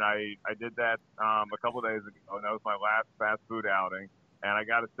 and I did that a couple of days ago, and that was my last fast food outing. And I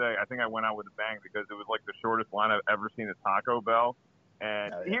got to say, I think I went out with a bang because it was like the shortest line I've ever seen at Taco Bell.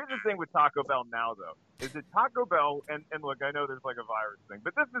 And here's the thing with Taco Bell now, though, is that Taco Bell, and look, I know there's like a virus thing,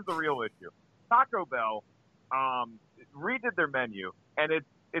 but this is the real issue. Taco Bell redid their menu, and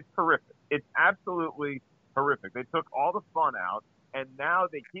it's horrific. It's absolutely horrific. They took all the fun out, and now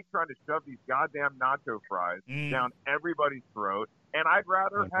they keep trying to shove these goddamn nacho fries down everybody's throat, and I'd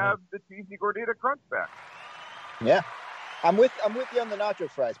rather have the cheesy gordita crunch back. Yeah. I'm with you on the nacho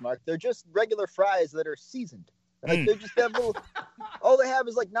fries, Mark. They're just regular fries that are seasoned. Like they just have little. All they have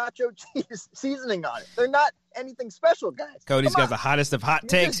is like nacho cheese seasoning on it. They're not anything special, guys. Cody's got the hottest of hot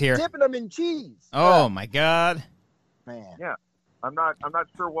takes here. Dipping them in cheese. Oh my God, man. Yeah, I'm not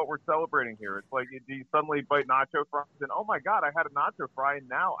sure what we're celebrating here. It's like you suddenly bite nacho fries and oh my God, I had a nacho fry and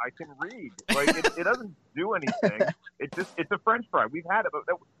now I can read. Like it doesn't do anything. It's a French fry. We've had it, but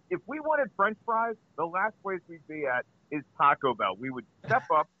if we wanted French fries, the last place we'd be at is Taco Bell. We would step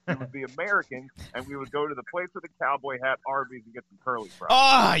up, we would be Americans, and we would go to the place with the cowboy hat, Arby's, and get some curly fries.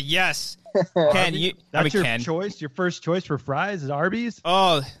 Oh, yes. Ken, That's your choice? Your first choice for fries is Arby's?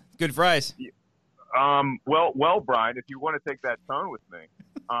 Oh, good fries. Well, Brian, if you want to take that tone with me,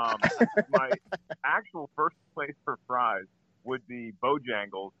 my actual first place for fries would be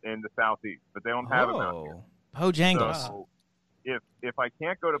Bojangles in the Southeast, but they don't have them out here. Bojangles. So if I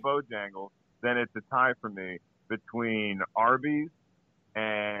can't go to Bojangles, then it's a tie for me between Arby's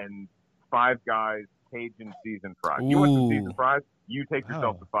and Five Guys Cajun seasoned fries. You want some seasoned fries? You take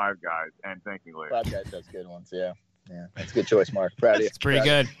yourself to Five Guys and thank me later. Five Guys does good ones, yeah. Yeah, that's a good choice, Mark. Proud of you. It's pretty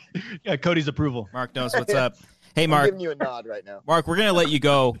good. Yeah, Cody's approval. Mark knows what's up. Hey, Mark. I'm giving you a nod right now. Mark, we're gonna let you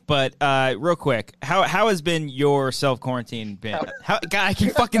go, but real quick, how has been your self-quarantine been? God, I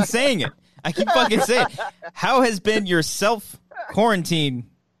keep fucking saying it. How has been your self-quarantine?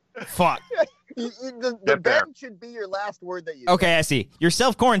 Fuck. The bend should be your last word that you say. Okay, I see. Your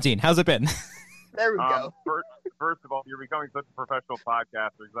self-quarantine. How's it been? There we go. First of all, you're becoming such a professional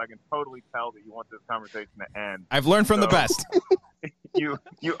podcaster because I can totally tell that you want this conversation to end. I've learned from the best. You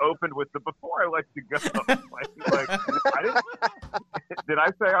opened with the before I let you go. like I didn't. Did I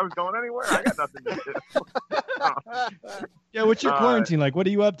say I was going anywhere? I got nothing to do. Yeah, what's your quarantine like? What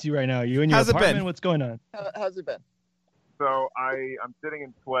are you up to right now? Are you in your How's it apartment? been? What's going on? How's it been? So I'm sitting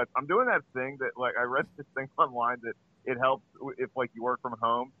in sweats. I'm doing that thing that like I read this thing online that it helps if like you work from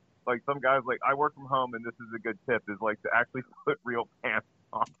home. Like some guys like I work from home and this is a good tip is like to actually put real pants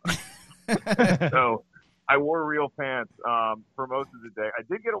on. So I wore real pants for most of the day. I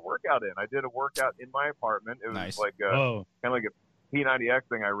did get a workout in. I did a workout in my apartment. It was nice. like kind of like a P90X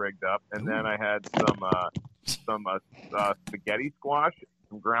thing I rigged up, and then I had some spaghetti squash,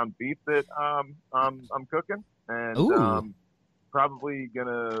 some ground beef that I'm cooking, and probably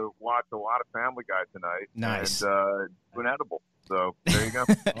gonna watch a lot of Family Guy tonight. Nice. And do an edible. So there you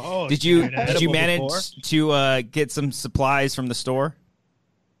go. Did you manage to get some supplies from the store?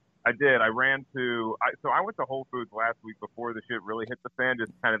 I did. I went to Whole Foods last week before the shit really hit the fan,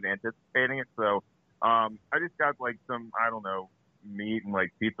 just kind of anticipating it. So I just got like some, I don't know, meat and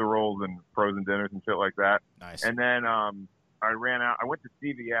like pizza rolls and frozen dinners and shit like that. Nice. And then I ran out. I went to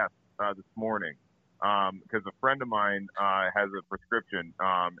CVS this morning because a friend of mine has a prescription,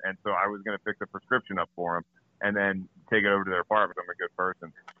 and so I was going to pick the prescription up for him and then take it over to their apartment. I'm a good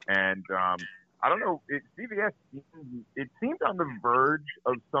person. And I don't know, CVS, it seemed on the verge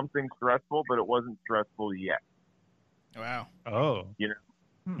of something stressful, but it wasn't stressful yet. Wow. Oh. You know?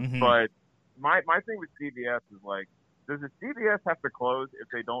 Mm-hmm. But my thing with CVS is like, does the CVS have to close if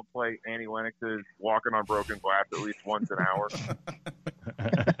they don't play Annie Lennox's Walking on Broken Glass at least once an hour?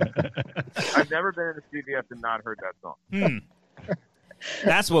 I've never been in a CVS and not heard that song.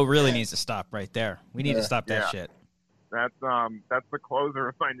 That's what really needs to stop right there. We need to stop that shit. That's the closer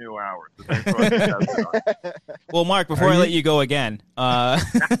of my new hours. So thanks for letting me test it on. Well, Mark, before I let you go again, I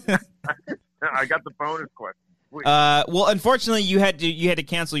got the bonus question. Please. well, unfortunately, you had to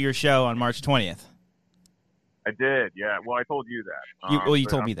cancel your show on March 20th. I did, yeah. Well, I told you that. You but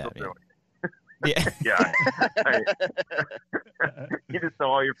told I'm me still that. doing Yeah. it. Yeah. You just tell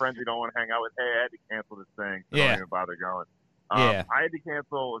all your friends you don't want to hang out with, hey, I had to cancel this thing. So Yeah. don't even bother going. Yeah. I had to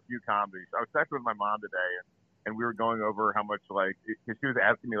cancel a few comedies. I was texting with my mom today, and we were going over how much, like, because she was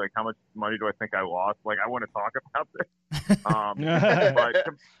asking me, like, how much money do I think I lost? Like, I want to talk about this. But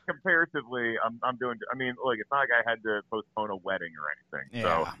comparatively, I'm doing, I mean, look, it's not like I had to postpone a wedding or anything.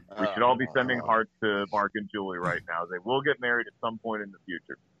 Yeah. So we should all be sending hearts to Mark and Julie right now. They will get married at some point in the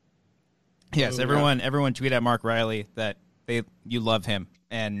future. Yes, everyone tweet at Mark Riley that you love him,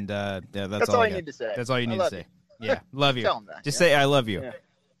 and that's all I you need to say. That's all you need to say. Yeah, love you. Tell him that. Just say I love you. Yeah.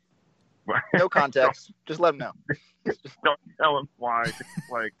 No context. Just let him know. Don't tell him why. Just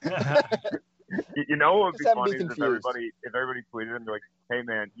like, you know what would be Just have him funny be is confused. if everybody tweeted him, they're like, hey,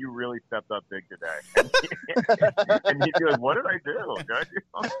 man, you really stepped up big today. And he'd be like, what did I do? Did I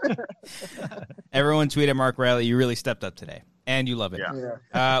do something? Everyone tweet at Mark Riley. You really stepped up today, and you love it.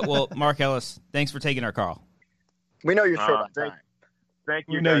 Yeah. Well, Mark Ellis, thanks for taking our call. We know you're short on time. Thank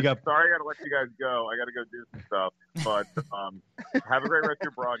you. We know guys. you got- Sorry, I got to let you guys go. I got to go do some stuff. But have a great rest of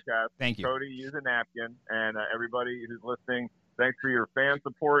your broadcast. Thank you. Cody, use a napkin. And everybody who's listening, thanks for your fan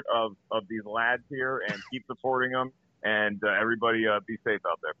support of these lads here, and keep supporting them. And everybody be safe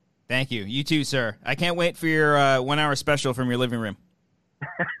out there. Thank you. You too, sir. I can't wait for your 1 hour special from your living room.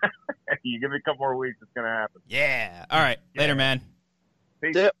 You give me a couple more weeks, it's going to happen. Yeah. All right. Later, man.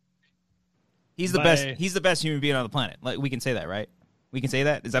 Peace. Yeah. He's the Bye. best. He's the best human being on the planet. Like, we can say that, right? We can say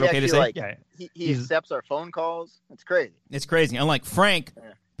that. Is that He okay to actually, say? like, Yeah. He He's- accepts our phone calls. It's crazy. It's crazy. Unlike Frank,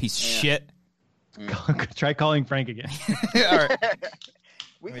 Yeah. piece of Yeah. shit. Try calling Frank again. All right.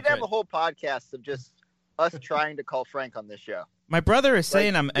 We Let me could have try a whole podcast of just us trying to call Frank on this show. My brother is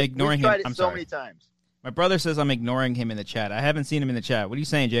saying Like, I'm ignoring We've him. tried it I'm so sorry. many times. My brother says I'm ignoring him in the chat. I haven't seen him in the chat. What are you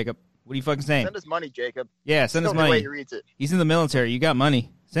saying, Jacob? What are you fucking saying? Send us money, Jacob. Yeah, send It's us the only way money. he reads it. He's in the military. You got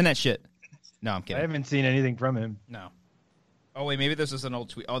money. Send that shit. No, I'm I kidding. haven't seen anything from him. No. Oh, wait, maybe this was an old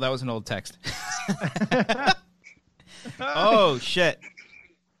tweet. Oh, that was an old text. Oh, shit.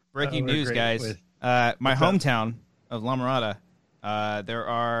 Breaking we're news, great guys. with- My What's up? hometown of La Mirada, there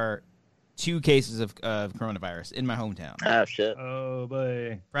are 2 cases of coronavirus in my hometown. Oh, shit. Oh,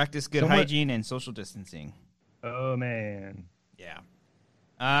 boy. Practice good Somewhat- hygiene and social distancing. Oh, man. Yeah.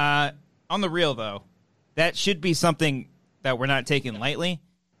 On the real, though, that should be something that we're not taking lightly,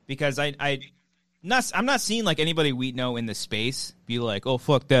 because I'm not seeing like anybody we know in the space be like, oh,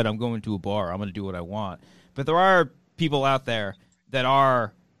 fuck that, I'm going to a bar, I'm going to do what I want. But there are people out there that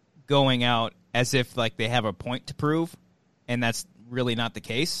are going out as if like they have a point to prove, and that's really not the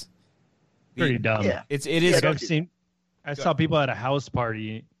case. Pretty dumb. Yeah. It is. Like, Yeah, I saw people at a house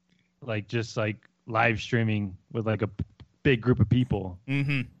party, like just like live streaming with like a big group of people.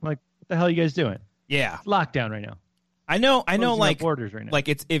 Mm-hmm. Like, what the hell are you guys doing? Yeah, It's lockdown right now. I know. Closing up Like, borders right now. like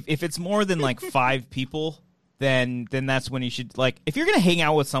it's if it's more than like 5 people, then that's when you should, like, if you're gonna hang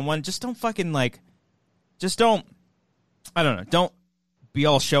out with someone, just don't fucking I don't know, don't be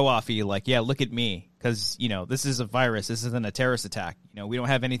all show offy like, yeah, look at me, because this is a virus, this isn't a terrorist attack. We don't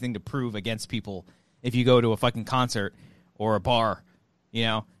have anything to prove against people if you go to a fucking concert or a bar,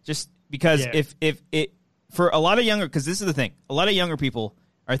 just because Yeah. if it for a lot of younger, because this is the thing, a lot of younger people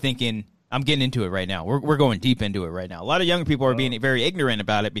are thinking, I'm getting into it right now. We're going deep into it right now. A lot of younger people are being very ignorant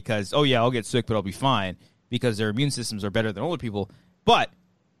about it because, oh, yeah, I'll get sick, but I'll be fine, because their immune systems are better than older people. But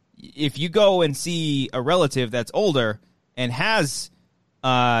if you go and see a relative that's older and has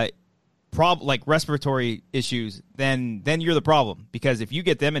like respiratory issues, then you're the problem. Because if you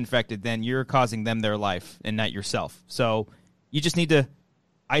get them infected, then you're causing them their life and not yourself. So you just need to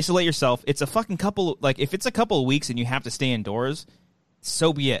isolate yourself. It's a fucking couple, like, if it's a couple of weeks and you have to stay indoors,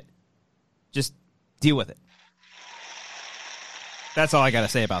 so be it. Just deal with it. That's all I got to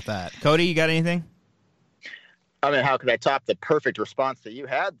say about that. Cody, you got anything? I mean, how could I top the perfect response that you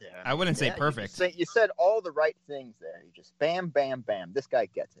had there? I wouldn't say perfect. You said all the right things there. You just bam, bam, bam. This guy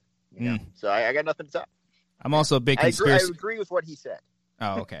gets it. So I got nothing to top. I'm also a big I conspiracy. agree with what he said.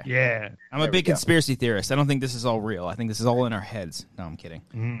 Oh, okay. yeah. I'm a There we big go. conspiracy theorist. I don't think this is all real. I think this is all in our heads. No, I'm kidding.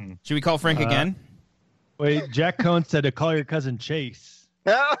 Mm. Should we call Frank again? Wait, Jack Cohn said to call your cousin Chase.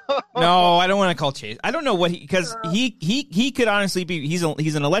 No, I don't want to call Chase. I don't know what because he could honestly be. He's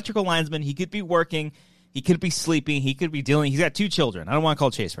an electrical linesman. He could be working. He could be sleeping. He could be dealing. He's got 2 children. I don't want to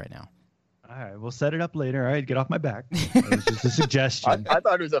call Chase right now. All right, we'll set it up later. All right, get off my back. It was just a suggestion. I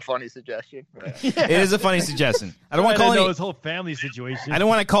thought it was a funny suggestion. It is a funny suggestion. I don't want to I call know any. his whole family situation. I don't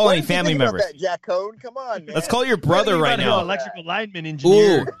want to call What any did you family think about members. that, Jack Cone? Come on, man. Let's call your brother right An now. electrical lineman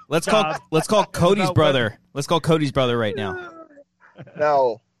engineer. Ooh, let's call Cody's About brother. Let's call Cody's brother right now.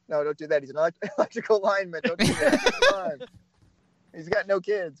 No, don't do that. He's an electrical lineman. Don't do that. Come on. He's got no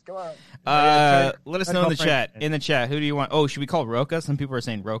kids. Come on. Let us know in the chat. In the chat, who do you want? Oh, should we call Roca? Some people are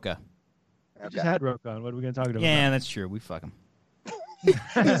saying Roca. We just had Roke on. What are we going to talk about? Yeah, that's true. We fuck him.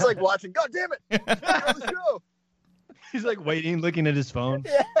 He's like watching. God damn it! Let's go. He's like waiting, looking at his phone.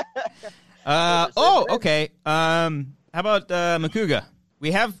 Okay. How about Makuga?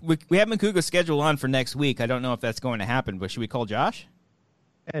 We have Makuga scheduled on for next week. I don't know if that's going to happen, but should we call Josh?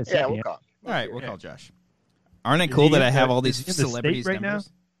 Yeah, we'll call. All right, we'll call Josh. Aren't it cool that I have all these is he in the celebrities state right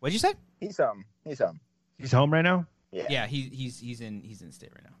numbers? What'd you say? He's home. He's home right now? Yeah, he's in the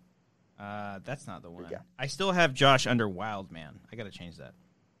state right now. That's not the one. Yeah. I still have Josh under Wild Man. I got to change that.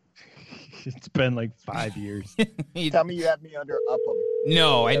 It's been like 5 years. Tell me you have me under Upham.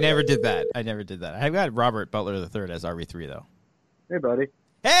 No, I never did that. I've got Robert Butler III as RV3 though. Hey, buddy.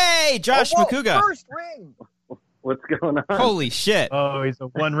 Hey, Josh whoa, Makuga. First ring. What's going on? Holy shit. Oh, he's a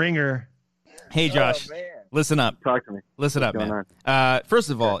one ringer. Hey, Josh. Oh, man. Listen up. Talk to me. Listen up, What's man. going First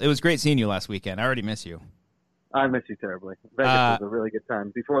of all, it was great seeing you last weekend. I already miss you. I miss you terribly. Vegas was a really good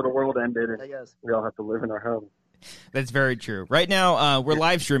time. Before the world ended and I guess. we all have to live in our homes. That's very true. Right now, we're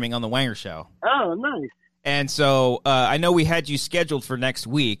live streaming on the Wanger Show. Oh, nice. And so I know we had you scheduled for next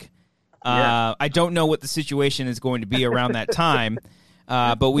week. Yeah. I don't know what the situation is going to be around that time,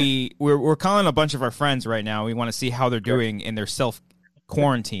 but we're calling a bunch of our friends right now. We want to see how they're doing in their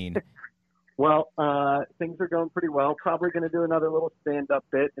self-quarantine. Well, things are going pretty well. Probably going to do another little stand-up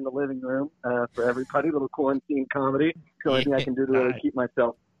bit in the living room for everybody, little quarantine comedy. It's the only thing I can do to really keep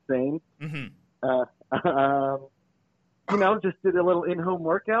myself sane. Mm-hmm. Just did a little in-home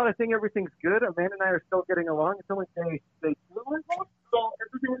workout. I think everything's good. Amanda and I are still getting along. It's only day 2, so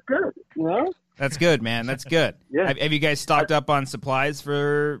everything's good, you know? That's good, man. That's good. Yeah. Have you guys stocked up on supplies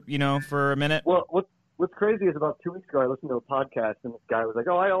for a minute? Well, what's crazy is about 2 weeks ago, I listened to a podcast, and this guy was like,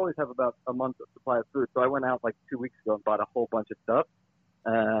 I always have about a month of supply of food. So I went out like 2 weeks ago and bought a whole bunch of stuff.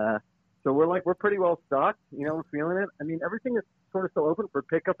 So we're pretty well stocked. We're feeling it. I mean, everything is sort of still open for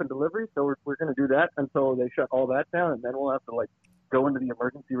pickup and delivery. So we're going to do that until they shut all that down. And then we'll have to go into the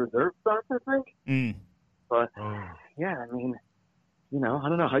emergency reserve stock, I think. Mm. But yeah, I mean, I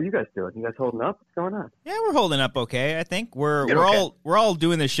don't know how you guys doing. You guys holding up? What's going on? Yeah, we're holding up okay. I think we're all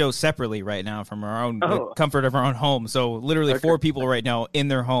doing this show separately right now from our own the comfort of our own home. So literally 4 people right now in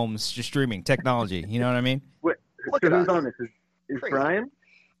their homes just streaming technology. You know what I mean? Wait, so who's on this? Is Brian?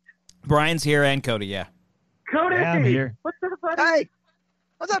 Brian's here and Cody. Yeah. Cody, Yeah, I'm here. What's up, buddy? Hey,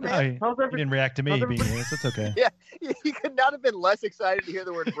 what's up, man? Oh, How's he everything? didn't react to me being here, so it's okay. Yeah, you could not have been less excited to hear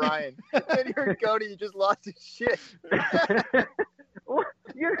the word Brian. When you heard Cody, you just lost his shit. Well,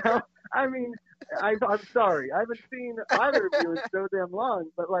 I mean, I'm sorry. I haven't seen either of you in so damn long,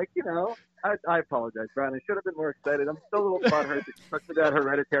 but I apologize, Brian. I should have been more excited. I'm still a little butthurt that that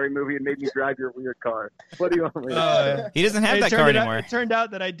Hereditary movie and made me drive your weird car. What do you want me to He doesn't have It that turned car it out- anymore. It turned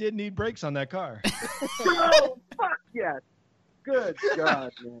out that I did need brakes on that car. Oh, fuck yes. Good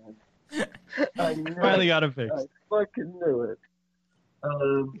God, man. I knew Finally it. got it fixed. I fucking knew it.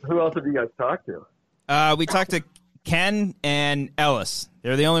 Who else have you guys talked to? We talked to Ken and Ellis.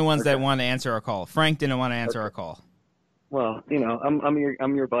 They're the only ones that want to answer our call. Frank didn't want to answer our call. Well,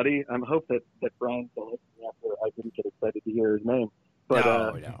 I'm your buddy. I hope that Brian's still listening after I didn't get excited to hear his name. But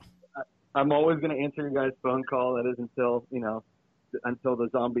No. I'm always going to answer you guys' phone call. That is until the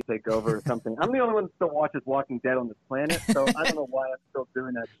zombies take over or something. I'm the only one that still watches Walking Dead on this planet, so I don't know why I'm still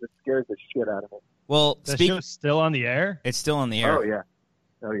doing that. It scares the shit out of me. Well, The show's still on the air? it's still on the air.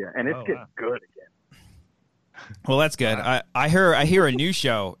 Oh yeah, and it's getting good again. Well, that's good. I hear a new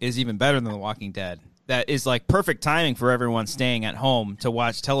show is even better than The Walking Dead. That is like perfect timing for everyone staying at home to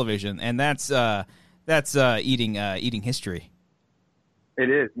watch television, and that's eating history. It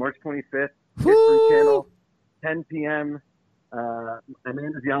is March 25th, History Channel, 10 p.m.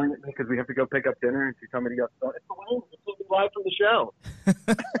 Amanda's yelling at me because we have to go pick up dinner, and she told me to go. It's live from the show.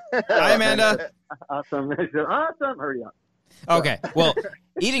 Hi, Amanda. Awesome. I said, awesome. Hurry up. Okay, well,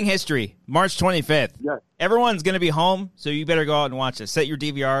 Eating History, March 25th. Yes. Everyone's going to be home, so you better go out and watch it. Set your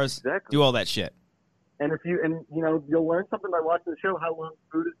DVRs, Exactly. do all that shit. And you'll learn something by watching the show how long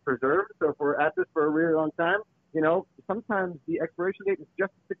food is preserved. So if we're at this for a really long time, sometimes the expiration date is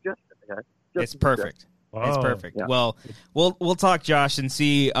just a suggestion. Okay? It's perfect. It's Whoa. perfect. Yeah. Well, we'll talk, Josh, and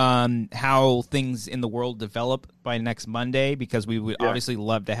see how things in the world develop by next Monday, because we would obviously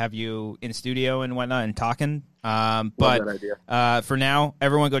love to have you in studio and whatnot and talking. Love that idea. For now,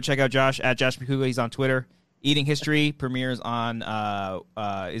 everyone go check out Josh at Josh Makuga. He's on Twitter. Eating History premieres on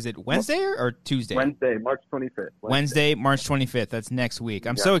is it Wednesday or Tuesday? Wednesday, March 25th. Wednesday, March 25th. That's next week.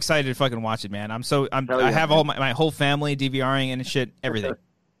 I'm so excited to fucking watch it, man. I have all my whole family DVRing and shit, everything.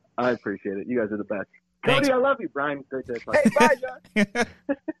 I appreciate it. You guys are the best. Thanks. Cody, I love you. Brian, great day. Hey, bye, John. Love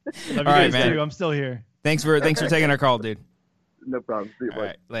you All right, guys man. too. I'm still here. Thanks for taking our call, dude. No problem. See you, All bud.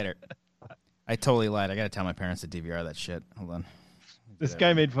 right, later. I totally lied. I got to tell my parents to DVR that shit. Hold on. This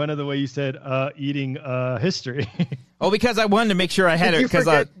guy made fun of the way you said eating history. Oh, because I wanted to make sure I had it. Because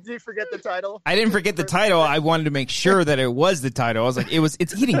Did you forget the title? I didn't forget the title. I wanted to make sure that it was the title. I was like,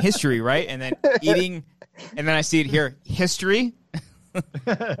 it's Eating History, right? And then eating, and then I see it here, history,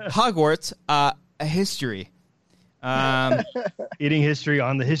 Hogwarts, a history. Eating history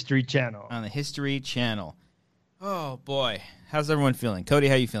on the History Channel. On the History Channel. Oh boy, how's everyone feeling? Cody,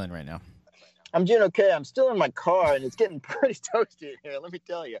 how you feeling right now? I'm doing okay. I'm still in my car, and it's getting pretty toasty in here. Let me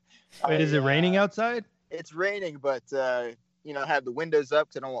tell you. Wait, is it raining outside? It's raining, but I have the windows up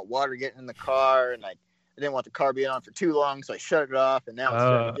because I don't want water getting in the car, and I didn't want the car being on for too long, so I shut it off. And now it's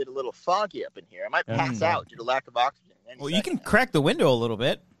starting to get a little foggy up in here. I might pass out due to lack of oxygen. Well, you can crack the window a little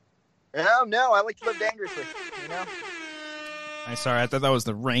bit. No, I like to live dangerously. You know. I'm sorry, I thought that was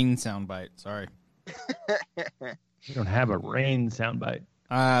the rain soundbite. Sorry. We don't have a rain soundbite.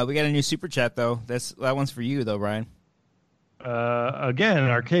 We got a new super chat though. That one's for you though, Brian. Again,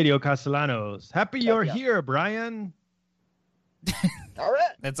 Arcadio Castellanos. Happy you're here, Brian. All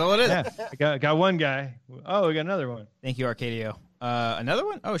right. That's all it is. Yeah, I got one guy. Oh, we got another one. Thank you, Arcadio. Another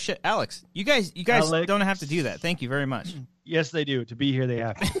one? Oh shit, Alex. You guys Alex. don't have to do that. Thank you very much. Yes, they do. To be here, they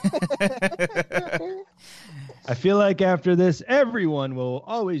have to. I feel like after this, everyone will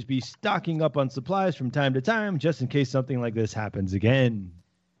always be stocking up on supplies from time to time, just in case something like this happens again.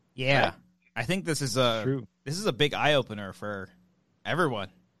 Yeah, Right? I think this is True. a big eye opener for everyone.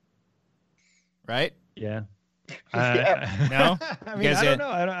 Right? Yeah. Yeah. No? I You mean, guys I did- don't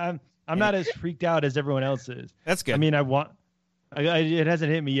know. I'm not as freaked out as everyone else is. That's good. I mean, it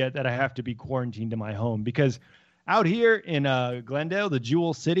hasn't hit me yet that I have to be quarantined in my home, because out here in Glendale, the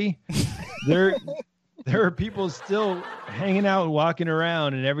Jewel City, there are people still hanging out and walking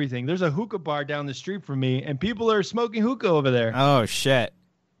around and everything. There's a hookah bar down the street from me, and people are smoking hookah over there. oh shit.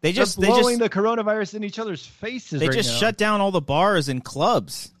 They They're just blowing the coronavirus in each other's faces. they right just now. shut down all the bars and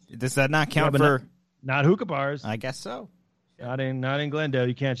clubs. Does that not count but for? not hookah bars. I guess so. Not in Glendale.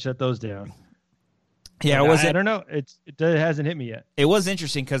 You can't shut those down. Yeah, But it was. I don't know. It hasn't hit me yet. It was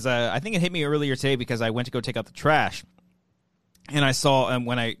interesting because I think it hit me earlier today because I went to go take out the trash, and I saw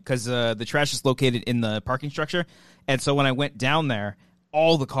because the trash is located in the parking structure, and so when I went down there,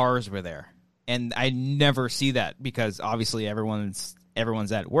 all the cars were there, and I never see that because obviously everyone's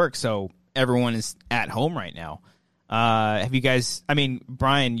at work, so everyone is at home right now. Have you guys? I mean,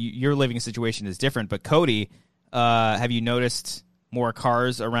 Brian, your living situation is different, but Cody, have you noticed more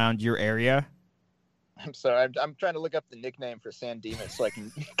cars around your area? I'm sorry. I'm trying to look up the nickname for San Dimas so I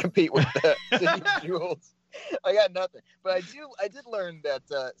can compete with the City of Jewels. I got nothing. But I did learn that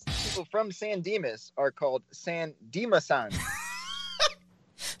people from San Dimas are called San Dimasans.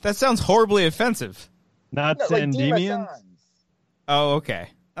 That sounds horribly offensive. Not No, like Sandemians. Dimasans. Oh, okay.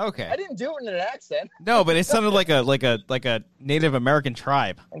 Okay. I didn't do it in an accent. No, but it sounded like a Native American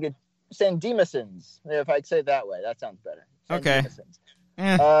tribe. Like a San Dimasans. If I'd say it that way, that sounds better. San Okay. Dimasans.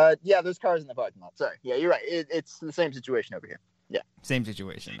 Eh, Yeah, there's cars in the parking lot. Sorry. Yeah, you're right. It's the same situation over here. Yeah. same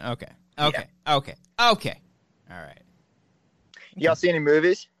situation. Okay. Okay. Okay. Okay. All right. Y'all see any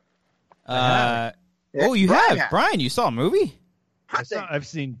movies? Oh, Yeah, you Brian have has. Brian. You saw a movie? Hot thing. I've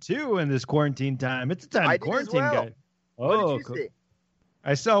seen 2 in this quarantine time. It's a time I to did as quarantine, well. guys. What Oh, did you cool. see?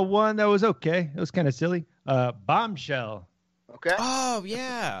 I saw one that was okay. It was kind of silly. Bombshell. Okay. Oh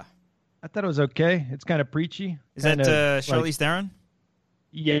yeah. I thought it was okay. It's kind of preachy. Is that Charlize Theron?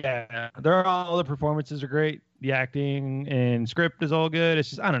 Yeah, all the performances are great. The acting and script is all good. It's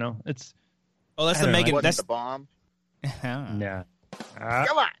just I don't know. It's Oh, that's I the don't know. Megan. Wasn't That's the bomb. yeah,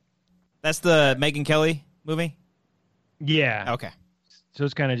 Come on. that's the Megan Kelly movie. yeah. Okay. So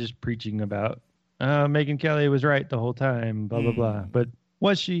it's kind of just preaching about Megan Kelly was right the whole time. Blah blah blah. But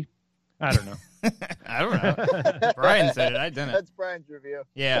was she? I don't know. I don't know. Brian said it. I didn't. That's Brian's review.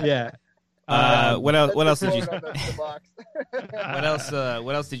 Yeah. Yeah. What else? What else That's did the you? quote on the box. What else?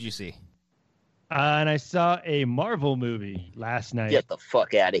 What else did you see? And I saw a Marvel movie last night. Get the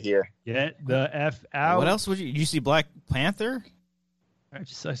fuck out of here. Get the F out. What else would you? Did you see Black Panther? I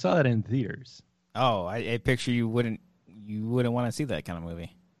saw that in theaters. Oh, I picture you wouldn't want to see that kind of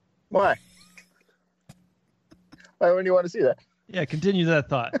movie. Why? Why wouldn't you want to see that? Yeah, continue that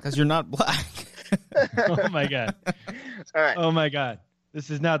thought. Because you're not black. Oh my god. All right. Oh my god. This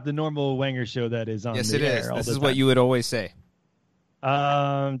is not the normal Wanger show that is on Yes, the it air is. all This the is what time. you would always say.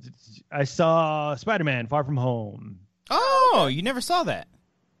 I saw Spider-Man: Far From Home. Oh, you never saw that.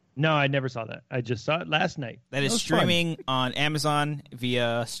 No, I never saw that. I just saw it last night. That is was fun. streaming on Amazon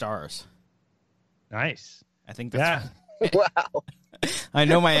via Stars. Nice. I think that's. Yeah. Wow. I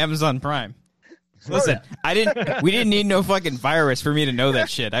know my Amazon Prime. Listen, we didn't need no fucking virus for me to know that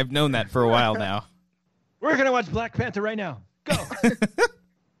shit. I've known that for a while now. We're gonna watch Black Panther right now. Go.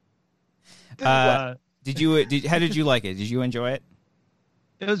 How did you like it? Did you enjoy it?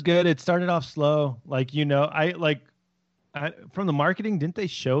 It was good. It started off slow. Like, from the marketing, didn't they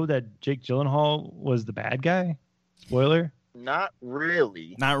show that Jake Gyllenhaal was the bad guy? Spoiler? Not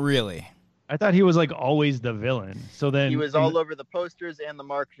really. Not really. I thought he was like always the villain. So then He was all over the posters and the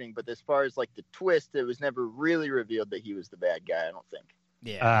marketing, but as far as like the twist, it was never really revealed that he was the bad guy, I don't think.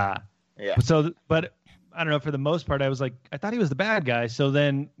 Yeah. Yeah. So, but I don't know. For the most part, I thought he was the bad guy. So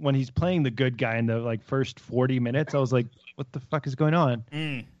then when he's playing the good guy in the like first 40 minutes, I was like, what the fuck is going on?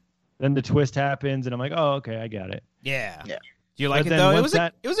 Mm. Then the twist happens, and I'm like, oh, okay, I got it. Yeah. Yeah. Do you like But it then though? once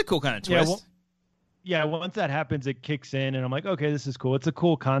It was a cool kind of twist. Once that happens, it kicks in, and I'm like, okay, this is cool. It's a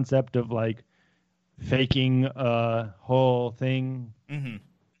cool concept of like faking a whole thing. Mm-hmm.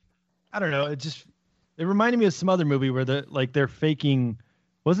 I don't know. It reminded me of some other movie where they're faking.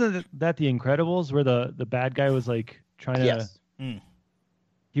 Wasn't that The Incredibles, where the bad guy was like trying to? Yes.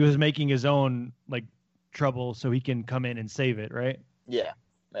 He was making his own like trouble so he can come in and save it, right? Yeah.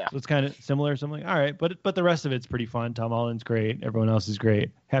 Yeah. So it's kind of similar. So I'm like, all right, but the rest of it's pretty fun. Tom Holland's great. Everyone else is great.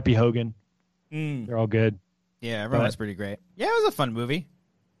 Happy Hogan. They're all good. Yeah, everyone's pretty great. Yeah, it was a fun movie.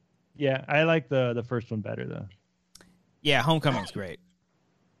 Yeah, I like the first one better though. Yeah, Homecoming's great.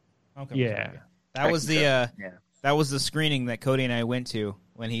 Yeah. That was the Yeah. that was the screening that Cody and I went to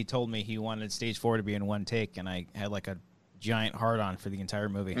when he told me he wanted Stage 4 to be in one take, and I had like a giant hard on for the entire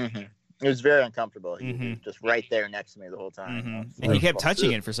movie. Mm-hmm. It was very uncomfortable. He Mm-hmm. was just right there next to me the whole time. Mm-hmm. And he kept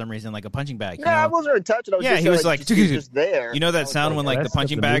touching it for some reason, like a punching bag. No, I wasn't really touching. I was Yeah, just he was like, just there. You know that sound when like the That's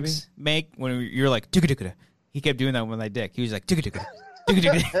punching the bags make when you're like "Tuka-tuka-tuka." He kept doing that with my dick. He was like "Tuka-tuka,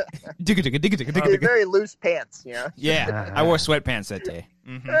 tuka-tuka, tuka-tuka, tuka-tuka, He tuka-tuka." had very loose pants, you know. Yeah, I wore sweatpants that day.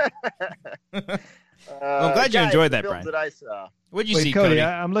 Mm-hmm. Well, I'm glad you Guys, enjoyed the that, films Brian. that I saw. What'd you Wait, see, Cody? Cody?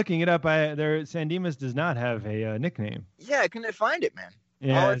 I'm looking it up. San Dimas does not have a nickname. Yeah, I couldn't find it, man.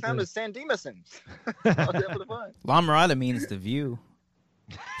 Yeah, All I it's found a- was San Dimasons. I was able to find. La Mirada means the view.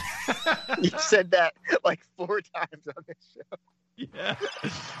 You said that like 4 times on this show, Yeah,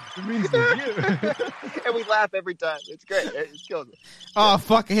 it means the view. and we laugh every time. It's great. It's kills it. Oh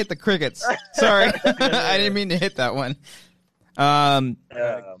fuck! I hit the crickets. Sorry, I didn't mean to hit that one. Man.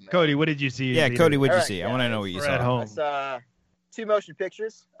 Cody, what did you see? in Yeah, theaters? Cody, what'd you All right, see? I yeah, want to know what you we're at saw. home. I saw 2 motion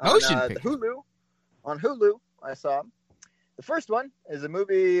pictures. Motion on, pictures? The Hulu. On Hulu, I saw. The first one is a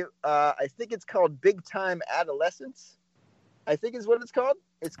movie. I think it's called Big Time Adolescence. I think is what it's called.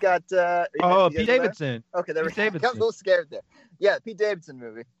 It's got. Oh, you guys Pete know that? Davidson. Okay, there we Pete go. I got a Davidson. little scared there. Yeah, Pete Davidson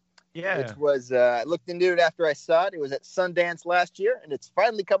movie. Yeah. Which was I looked into it after I saw it. It was at Sundance last year, and it's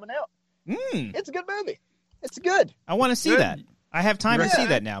finally coming out. It's a good movie. It's good. I want to see Good. that. I have time to Yeah. see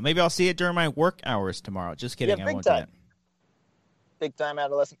that now. Maybe I'll see it during my work hours tomorrow. Just kidding. Yeah, I big won't do time. that. Big Time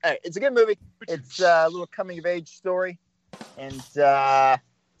Adolescent. All right, it's a good movie. It's a little coming of age story, and it's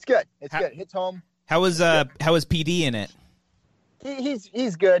good. It's good. It hits home. How was PD in it?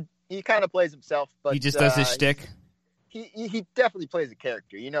 He's good. He kind of plays himself, but He just does his shtick. He definitely plays a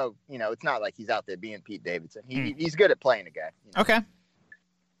character. You know, it's not like he's out there being Pete Davidson. He's good at playing a guy. You know? Okay.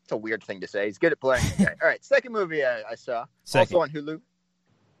 It's a weird thing to say. He's good at playing a guy. All right, second movie I saw, Second. also on Hulu,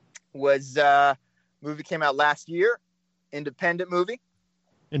 was movie came out last year, independent movie.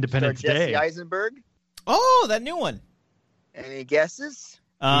 Independence Starred Jesse Day. Eisenberg. Oh, that new one. Any guesses?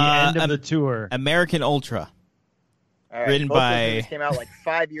 The end of Am- the tour. American Ultra. All right, Written both those by- movies came out like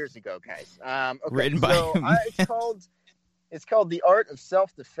 5 years ago, guys. Okay, Written by- so it's called The Art of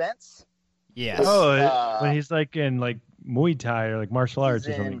Self-Defense. Yes. Oh, when he's like in like Muay Thai or like martial arts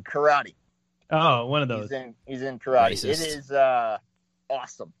He's or in something. karate. Oh, one of those. He's in karate. Racist. It is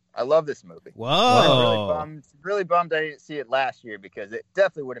awesome. I love this movie. Whoa. I'm really bummed I didn't see it last year because it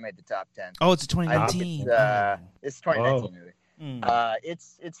definitely would have made the top 10. Oh, it's a I 2019. think it's a 2019 movie. Mm.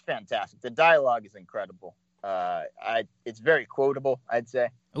 It's fantastic. The dialogue is incredible. It's very quotable, I'd say.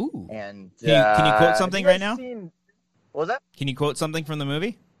 Ooh. And Can you quote have something you guys right now? What was that? Can you quote something from the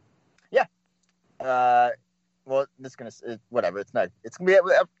movie? Well, this is gonna whatever. It's not. It's gonna be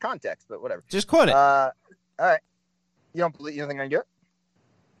out of context, but whatever. Just quote it. All right. You don't think I'm gonna do it?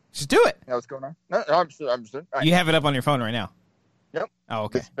 Just do it. You know what's going on? No, I'm just. All right. You have it up on your phone right now. Nope. Oh,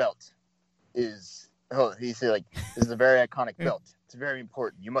 okay. This belt is. Oh, he said like this is a very iconic belt. It's very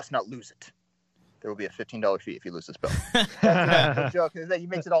important. You must not lose it. There will be a $15 fee if you lose this belt. That's the joke. Is that he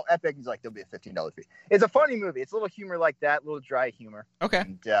makes it all epic. He's like, there'll be a $15 fee. It's a funny movie. It's a little humor like that, a little dry humor. Okay.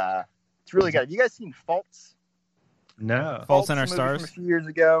 And it's really good. Have you guys seen Faults? No. Faults in Our movie Stars? From a few years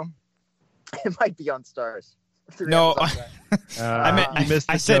ago. It might be on Stars. No, I meant you missed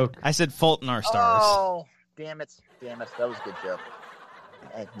the I said joke. I said Fault in Our Stars. Oh, damn it. That was a good joke.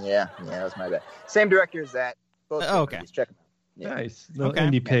 Yeah, that was my bad. Same director as that. Both good okay. movies. Check them out. Yeah. Nice. Little Okay.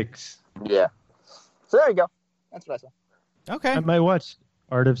 indie picks. Yeah. So there you go. That's what I saw. Okay. I might watch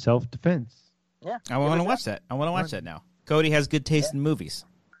Art of Self-Defense. Yeah. I want to watch that. I want to watch that now. Cody has good taste in movies.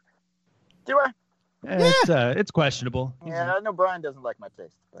 Do I? It's questionable. Yeah, I know Brian doesn't like my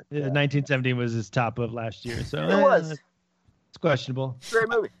taste. But, 1917 was his top of last year, so it was. It's questionable. Great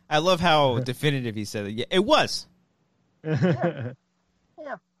movie. I love how definitive he said it. Yeah, it was. Yeah.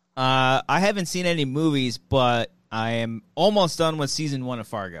 I haven't seen any movies, but I am almost done with season 1 of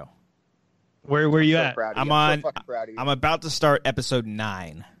Fargo. Where were you So at? proud of I'm you. on. So fucking proud of you. I'm about to start episode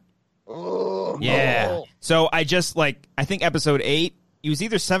 9. Oh, Yeah. So I just I think episode 8. It was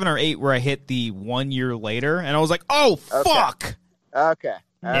either 7 or 8 where I hit the 1 year later, and I was like, "Oh fuck!" Okay. All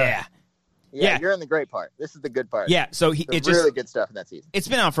Yeah. right. Yeah. Yeah, you're in the great part. This is the good part. Yeah. So There's really good stuff in that season. It's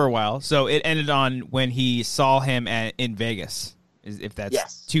been out for a while, so it ended on when he saw him in Vegas. If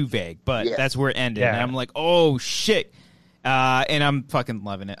that's too vague, but that's where it ended. Yeah. And I'm like, oh shit, and I'm fucking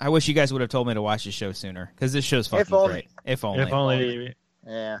loving it. I wish you guys would have told me to watch this show sooner because this show's fucking great. If only. If only.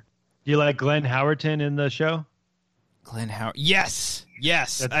 Yeah. Do you like Glenn Howerton in the show? Glenn Howard. Yes.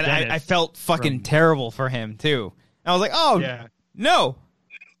 That's And Dennis I felt fucking terrible for him too. I was like, oh no.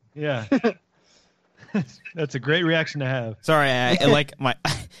 Yeah. That's a great reaction to have. Sorry, I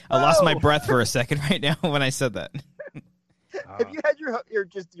lost my breath for a second right now when I said that. Have you had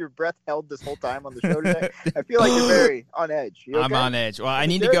your breath held this whole time on the show today? I feel like you're very on edge. You okay? I'm on edge. Well, I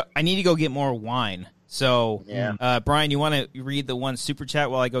need to go get more wine. So, Brian, you want to read the one super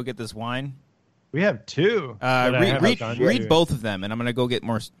chat while I go get this wine? We have 2. Read both of them, and I'm going to go get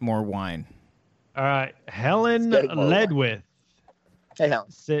more wine. All right. Helen Ledwith. Hey, Helen.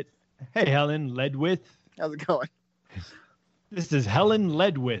 Hey, Helen Ledwith. How's it going? This is Helen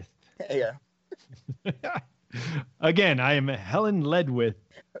Ledwith. Hey, Again, I am Helen Ledwith.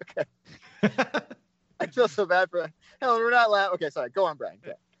 Okay. I feel so bad for Helen. We're not laughing. Okay, sorry. Go on, Brian.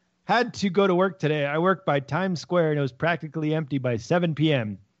 Okay. Had to go to work today. I work by Times Square, and it was practically empty by 7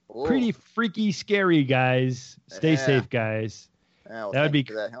 p.m. Ooh. Pretty freaky, scary, guys. Stay safe, guys. Well, that would be.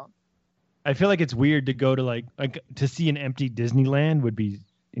 For that, Helen. I feel like it's weird to go to like to see an empty Disneyland would be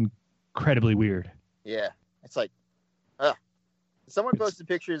incredibly weird. Yeah, it's like, someone posted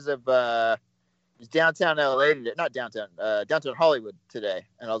pictures of downtown LA today, not downtown, downtown Hollywood today,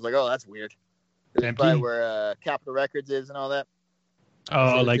 and I was like, oh, that's weird. It was by where Capitol Records is and all that.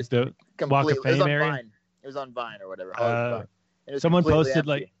 Oh, so like the Walk of Fame area. It was on Vine or whatever. Someone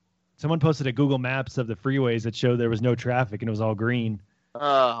posted a Google Maps of the freeways that showed there was no traffic and it was all green.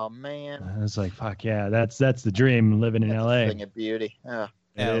 Oh man! I was like, "Fuck yeah, that's the dream living in LA." Thing of beauty. Oh.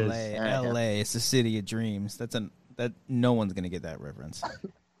 LA, it's the city of dreams. That no one's gonna get that reference.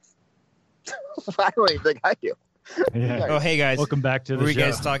 I don't even think I do. Yeah. Oh, hey guys, welcome back to the show. What were you show.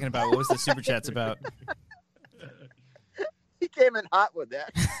 guys talking about? What was the super chats about? He came in hot with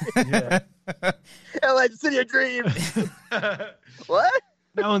that. LA, the city of dreams. What?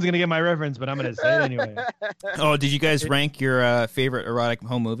 No one's gonna get my reference, but I'm gonna say it anyway. Oh, did you guys rank your favorite erotic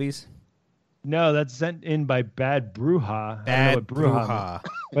home movies? No, that's sent in by Bad Bruja. Bad Bruja.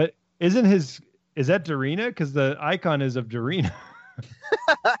 But is that Dorina? Because the icon is of Dorina.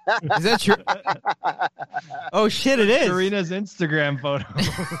 Is that true? Oh shit, it is Dorina's Instagram photo.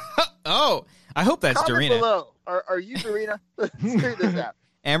 Oh, I hope that's Comment Dorina. below. Are you Dorina? Let's figure this out.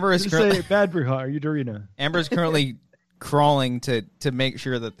 Amber is Just say Bad Bruja. Are you Dorina? Amber's currently crawling to make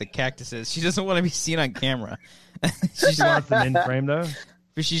sure that the cactuses. She doesn't want to be seen on camera. She wants them in frame though.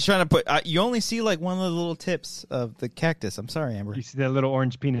 But she's trying to put. You only see like one of the little tips of the cactus. I'm sorry, Amber. You see that little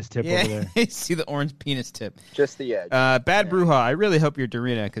orange penis tip over there. You see the orange penis tip. Just the edge. Bad Bruja. I really hope you're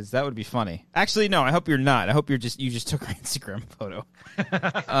Dorina because that would be funny. Actually, no. I hope you're not. I hope you just took her Instagram photo.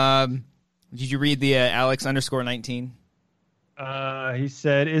 Did you read the Alex_19? He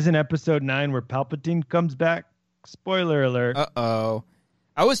said, "Isn't episode 9 where Palpatine comes back?" Spoiler alert. Uh-oh.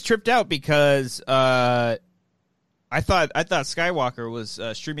 I was tripped out because I thought Skywalker was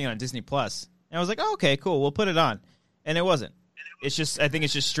streaming on Disney Plus, And I was like, oh, okay, cool, we'll put it on. And it wasn't. I think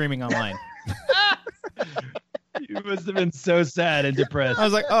it's just streaming online. You must have been so sad and depressed. I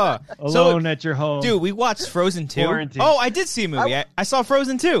was like, oh. Alone at your home. Dude, we watched Frozen 2. Quarantine. Oh, I did see a movie. I saw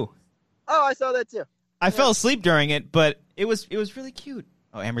Frozen 2. Oh, I saw that too. I fell asleep during it, but it was really cute.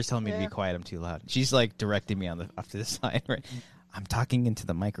 Oh, Amber's telling me to be quiet. I'm too loud. She's like directing me off to the side. Right? I'm talking into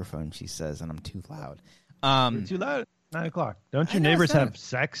the microphone, she says, and I'm too loud. You're too loud. 9 o'clock. Don't your neighbors have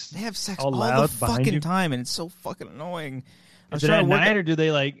sex? They have sex all the fucking you? time, and it's so fucking annoying. Is it at night, or do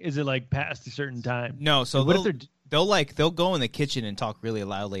they is it like past a certain time? No, so what if they'll go in the kitchen and talk really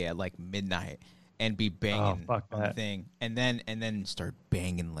loudly at like midnight and be banging on the thing, and then start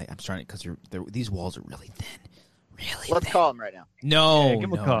banging. Like I'm starting because these walls are really thin. Let's call him right now. No, give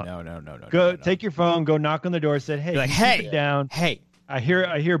him a call. No. Go take your phone. Go knock on the door. Said, hey, hey, down. Hey, I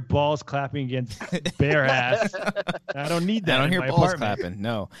hear balls clapping against bare ass. I don't need that. I don't in hear my balls apartment. clapping.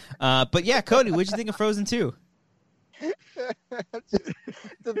 No, but yeah, Cody, what'd you think of Frozen 2?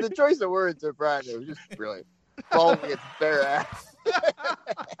 The choice of words are Brian. It was just brilliant. Balls against bare ass.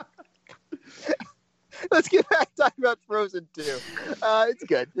 Let's get back to talking about Frozen 2. It's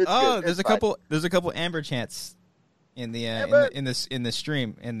good. It's good. There's a couple Amber chants in the in the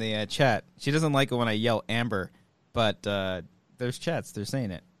stream in the chat. She doesn't like it when I yell Amber, but there's chats. They're saying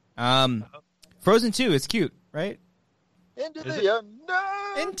it. Frozen 2. It's cute, right? Into the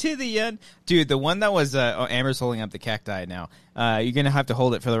unknown. Into the end, dude. The one that was Amber's holding up the cacti now. You're gonna have to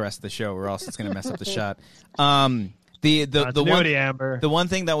hold it for the rest of the show, or else it's gonna mess up the shot. The one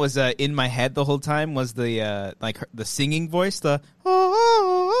thing that was in my head the whole time was the the singing voice, the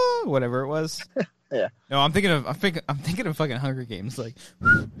whatever it was. Yeah. No, I'm thinking of fucking Hunger Games. Like,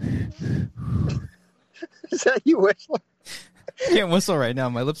 is that you whistling? I can't whistle right now.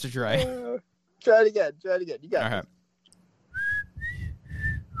 My lips are dry. Try it again. You got it.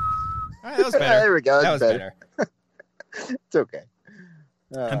 All right, that was better. There we go. That was better. It's okay.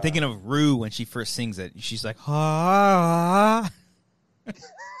 I'm thinking of Rue when she first sings it. She's like, ah.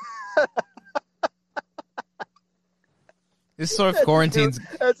 This sort of quarantines.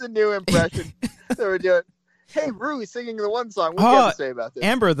 That's a new impression that we're doing. Hey, Rue singing the one song. What do you have to say about this?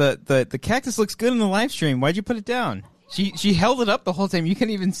 Amber, the cactus looks good in the live stream. Why'd you put it down? She held it up the whole time. You can't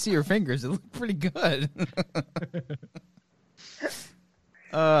even see her fingers. It looked pretty good.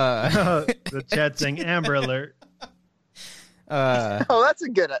 The chat saying Amber Alert. That's a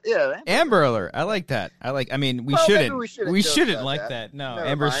good Amber Alert. I like that. I mean, we shouldn't like that. No, Never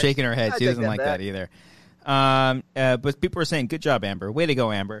Amber's mind. shaking her head. I She take doesn't that like back. that either. But people are saying, good job, Amber. Way to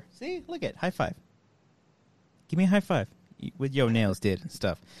go, Amber. See, look at high five. Give me a high five with yo nails did and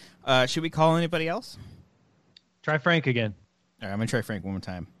stuff. Should we call anybody else? Try Frank again. All right, I'm gonna try Frank one more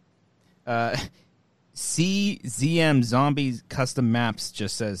time. CZM Zombies Custom Maps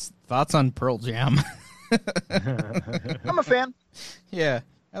just says thoughts on Pearl Jam. I'm a fan. Yeah,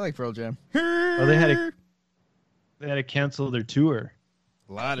 I like Pearl Jam. Oh, they had to cancel their tour.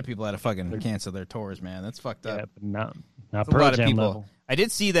 A lot of people had to fucking cancel their tours, man. That's fucked up. Yeah, but not A Pearl lot of Jam people. level. I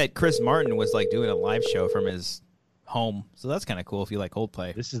did see that Chris Martin was like doing a live show from his home, so that's kind of cool if you like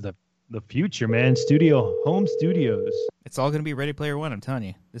Coldplay. This is the future, man. Home studios. It's all gonna be Ready Player One. I'm telling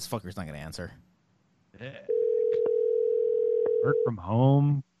you, this fucker's not gonna answer. Work from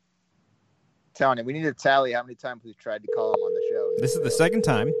home. Telling you, we need to tally how many times we've tried to call him on the show. This is the second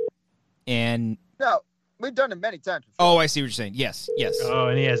time, and No, we've done it many times before. oh, I see what you're saying. Yes. Oh,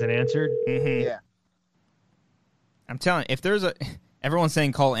 and he hasn't answered. Mm-hmm. Yeah. I'm telling you, if there's everyone's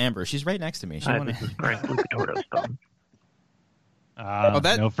saying call Amber. She's right next to me. Hi, this is Frank Lucatordo's phone.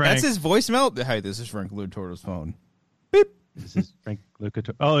 No, Frank. That's his voicemail. Hi, this is Frank Lutorto's phone. Beep. This is Frank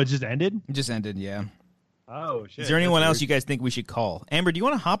Lucator. Oh, it just ended? It just ended, yeah. Oh, shit. Is there anyone else you guys think we should call? Amber, do you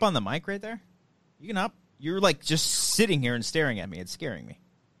want to hop on the mic right there? You can hop. You're like just sitting here and staring at me. It's scaring me.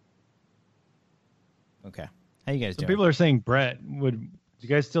 Okay. How you guys Some doing? people are saying Brett. Do you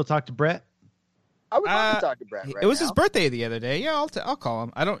guys still talk to Brett? I would love to talk to Brett right It was now. his birthday the other day. Yeah, I'll call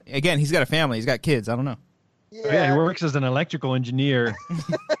him. Again, he's got a family. He's got kids. I don't know. Yeah. Oh, yeah, he works as an electrical engineer. All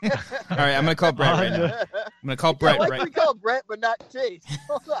right, I'm going to call Brett right now. I'm going to call Brett I like right we call Brett, but not Chase.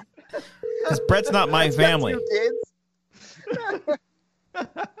 Hold on. because Brett's not my Brett's got family. 2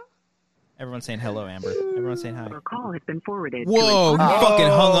 kids. Everyone's saying hello, Amber. Everyone's saying hi. Your call has been forwarded. Whoa, you fucking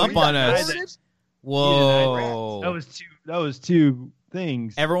hung up on us. Brett. Whoa. That was two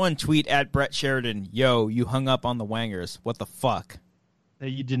things. Everyone tweet at Brett Sheridan, yo, you hung up on the Wangers. What the fuck?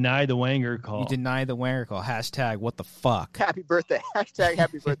 That you deny the Wanger call. You deny the Wanger call. Hashtag what the fuck? Happy birthday. Hashtag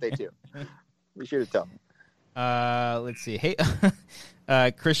happy birthday, too. We should have told him. Let's see. Hey,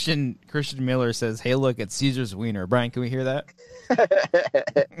 Christian Miller says, "Hey, look, it's Caesar's wiener." Brian, can we hear that?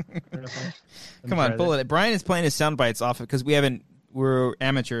 Come on, pull it. Brian is playing his sound bites off it because we're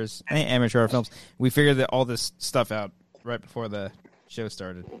amateurs. Amateur hour films. We figured that all this stuff out right before the show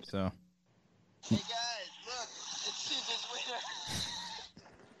started. So. Hey guys, look, it's Caesar's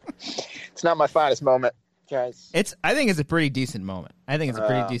winner. It's not my finest moment, guys. I think it's a pretty decent moment.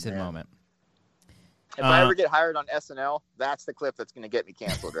 Moment. If I ever get hired on SNL, that's the clip that's going to get me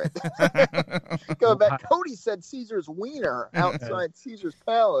canceled, right there. Go back. Cody said Caesar's wiener outside Caesar's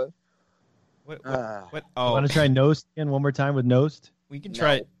palace. What? Oh, want to try Nost again one more time with Nost? We can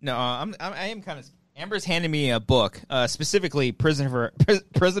try. No, I am kind of. Amber's handed me a book, specifically Prisoner of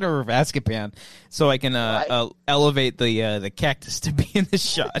Azkaban, so I can elevate the cactus to be in the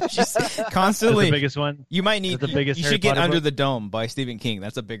shot. She's constantly the biggest one. You might need the biggest. You should get Under the Dome by Stephen King.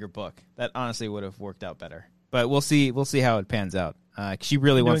 That's a bigger book. That honestly would have worked out better. But we'll see. We'll see how it pans out. She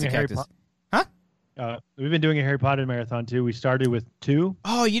really wants a cactus. Huh? We've been doing a Harry Potter marathon too. We started with 2.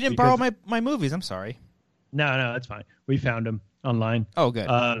 Oh, you didn't borrow my movies. I'm sorry. No, that's fine. We found them online. Oh, good.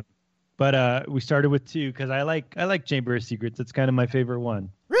 But we started with 2 because I like Chamber of Secrets. It's kind of my favorite one.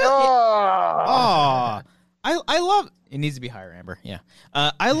 Really? Oh, I love. It needs to be higher, Amber. Yeah.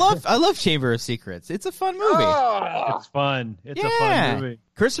 I love Chamber of Secrets. It's a fun movie. It's fun. It's a fun movie.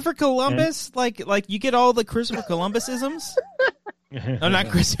 Christopher Columbus, like you get all the Christopher Columbusisms. No, not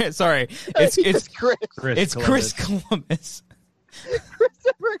Chris. Sorry, it's Chris. It's Chris Columbus.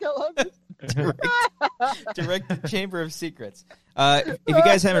 Christopher Columbus. Direct the Chamber of Secrets. If you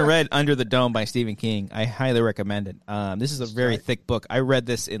guys haven't read Under the Dome by Stephen King, I highly recommend it. This is a very thick book. I read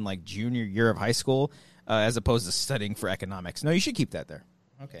this in like junior year of high school, as opposed to studying for economics. No, you should keep that there.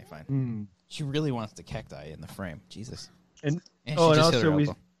 Okay, fine. She really wants the cacti in the frame. Jesus. And also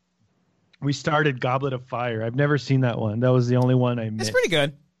we started Goblet of Fire. I've never seen that one. That was the only one I missed. It's pretty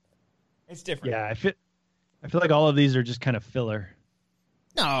good. It's different. Yeah, I feel like all of these are just kind of filler.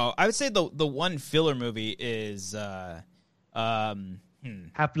 No, I would say the one filler movie is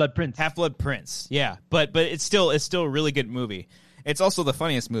Half-Blood Prince. Half-Blood Prince. Yeah, but it's still a really good movie. It's also the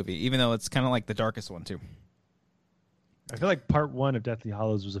funniest movie, even though it's kind of like the darkest one too. I feel like part 1 of Deathly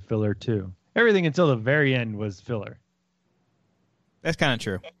Hallows was a filler too. Everything until the very end was filler. That's kind of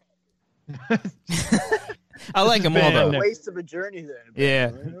true. I like them all though. A waste of a journey then.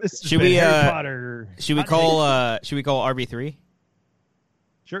 Yeah. Should we call RB3?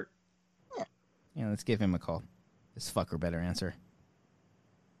 Sure. Yeah, let's give him a call. This fucker better answer.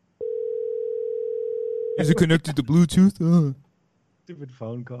 Is it connected to Bluetooth? Stupid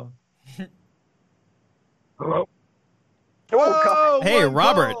phone call. Hello? Oh, hey,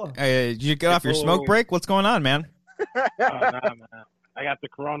 Robert. Did you get off your smoke break? What's going on, man? Oh, nah, man. I got the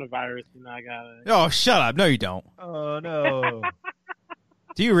coronavirus, and I got it. Oh, shut up. No, you don't. Oh, no.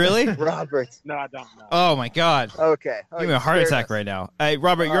 Do you really? Robert. No, I don't know. Oh, my God. Okay. Give me a heart attack right now. Hey,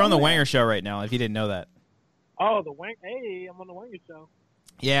 Robert, you're on the Wanger show right now, if you didn't know that. Oh, Hey, I'm on the Wanger show.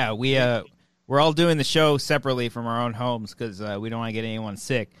 Yeah, we're all doing the show separately from our own homes because we don't want to get anyone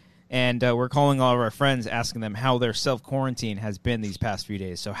sick. And we're calling all of our friends, asking them how their self-quarantine has been these past few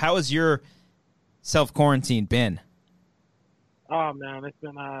days. So how has your self-quarantine been? Oh man, it's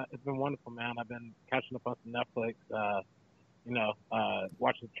been wonderful, man. I've been catching up on some Netflix, trying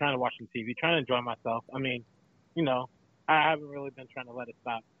to watch some TV, trying to enjoy myself. I mean, I haven't really been trying to let it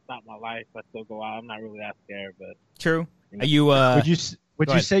stop my life. I still go out. I'm not really that scared, but true. Are you? Would you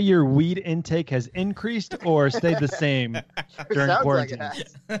say your weed intake has increased or stayed the same during quarantine?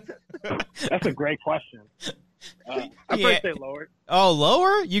 Like that's a great question. I'd probably say lower. Oh,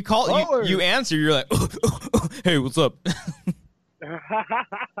 lower? You answer. You're like, hey, what's up?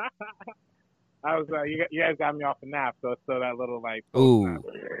 I was you guys got me off a nap, so it's still that little like. Ooh,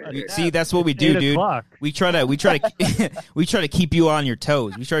 see, that's what we do, dude. We try to we try to keep you on your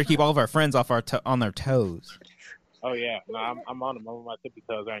toes. We try to keep all of our friends on their toes. Oh yeah, no, I'm on them. I'm on my tippy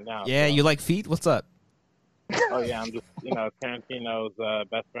toes right now. Yeah, so. You like feet? What's up? Oh yeah, I'm just Tarantino's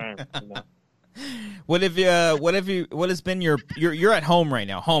best friend. What has been you're at home right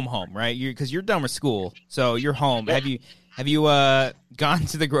now, home, right? Because you're done with school, so you're home. Have you gone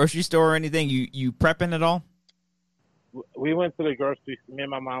to the grocery store or anything? You prepping at all? We went to the grocery. Me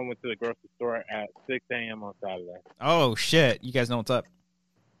and my mom went to the grocery store at 6 a.m. on Saturday. Oh shit! You guys know what's up?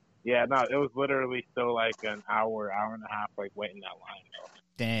 Yeah, no, it was literally still like an hour and a half, like waiting that line.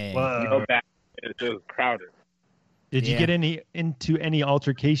 Dang. You go back, it was crowded. Did you get into any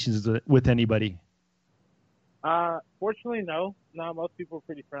altercations with anybity? Fortunately, no. No, most people were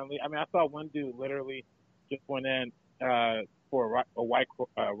pretty friendly. I mean, I saw one dude literally just went in for a white claw,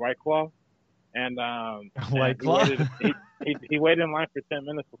 and White Claw. he waited in line for 10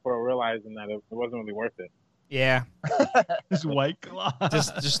 minutes before realizing that it wasn't really worth it. Yeah, This White Claw.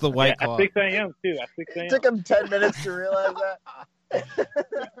 just the White Claw. At 6 a.m. too. At 6 a.m. Took him 10 minutes to realize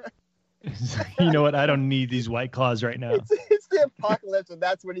that. You know what? I don't need these White Claws right now. It's the apocalypse, and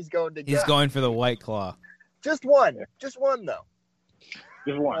that's what he's going to get. He's going for the White Claw. Just one though. Just one.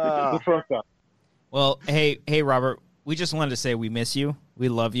 Just for himself. Well, hey, Robert. We just wanted to say we miss you. We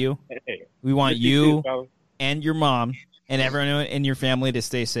love you. Hey, We want miss you too, fellas. and your mom and everyone in your family to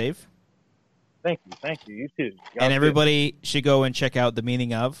stay safe. Thank you. You too. Y'all And too. everybody should go and check out The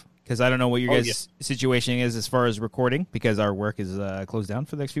Meaning Of, because I don't know what your guys' situation is as far as recording, because our work is closed down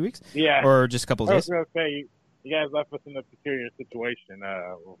for the next few weeks. Yeah. Or just a couple of I was days. gonna say you guys left us in a peculiar situation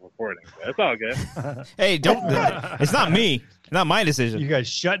recording. But it's all good. Hey, don't. It's not me. Not my decision. You guys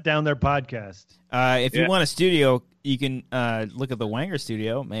shut down their podcast. If you want a studio, you can look at the Wanger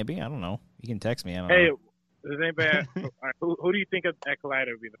studio, maybe. I don't know. You can text me. I don't Hey, know. does anybody? Who do you think at Collider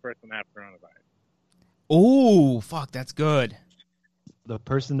would be the first one to have coronavirus? Oh, fuck, that's good. The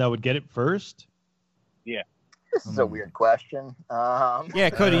person that would get it first? Yeah. This is a weird question. Yeah,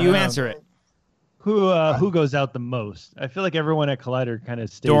 Cody, you answer it. Who goes out the most? I feel like everyone at Collider kind of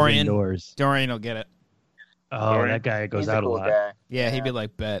stays Dorian. indoors. Dorian will get it. Oh, Dorian. that guy goes He's out a cool a lot. guy. Yeah, he'd be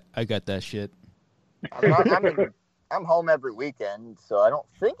like, bet. I got that shit. I'm home every weekend, so I don't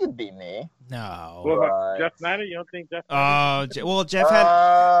think it'd be me. No. What about Right. Jeff Snyder? You don't think Jeff? Oh, well,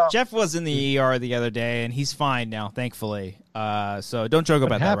 Jeff was in the ER the other day, and he's fine now, thankfully. So don't joke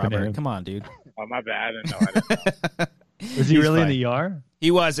about that, happened to Robert. him? Come on, dude. Oh, my bad. I didn't know. Was he He's really fine. in the ER?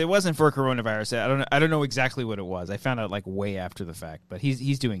 He was. It wasn't for coronavirus. I don't know exactly what it was. I found out like way after the fact, but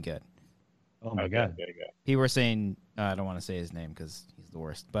he's doing good. Oh my Okay, god. there you go. People were saying I don't want to say his name because he's the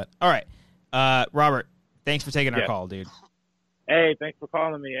worst. But all right, Robert, thanks for taking our Yeah. call, dude. Hey, thanks for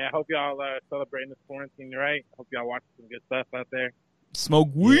calling me. I hope y'all are celebrating this quarantine, right? Hope y'all watching some good stuff out there. Smoke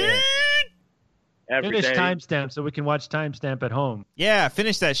weed. Every Finish day. timestamp so we can watch timestamp at home. Yeah,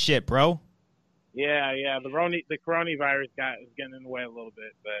 finish that shit, bro. Yeah. The coronavirus is getting in the way a little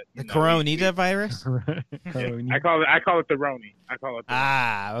bit, but The you know, Coronita virus. I call it the Roni. I call it. The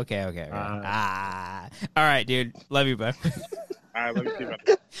Ah, okay. All right, dude. Love you, bud. All right, let me see about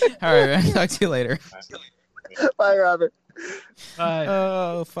that. All right, man. Talk to you later. Bye, Robert. Bye.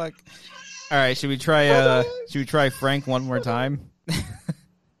 Oh fuck. All right, should we try Frank one more time?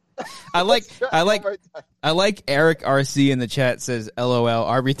 I like Eric RC in the chat says LOL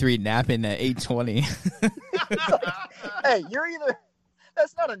RB3 napping at 8:20. Hey, you're either.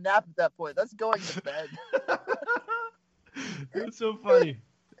 That's not a nap at that point. That's going to bed. That's so funny.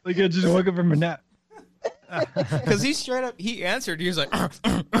 Like I just woke up from a nap. Because he straight up he answered. He was like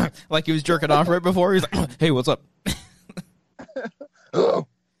like he was jerking off right before. He was like, hey, what's up?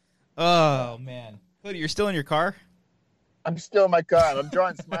 Oh man. Cody, you're still in your car? I'm still in my car. And I'm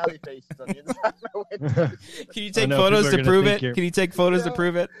drawing smiley faces on the inside of my window. Can you take know, photos people are to gonna prove think it? you're- Can you take photos to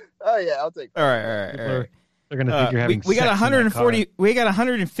prove it? Oh yeah, I'll take. All right. They're gonna think you're having we got sex in that 140. car. We got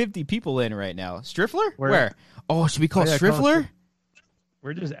 150 people in right now. Striffler? Where? Oh, should we call Oh, yeah, call Striffler?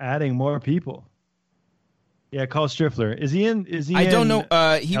 We're just adding more people. Yeah, call Striffler. Is he in? I don't know.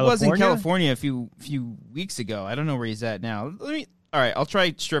 He was in California? California a few weeks ago. I don't know where he's at now. All right, I'll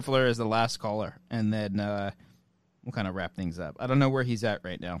try Striffler as the last caller, and then we'll kind of wrap things up. I don't know where he's at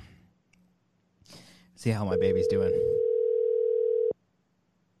right now. See how my baby's doing.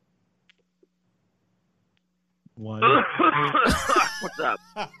 One. What's up?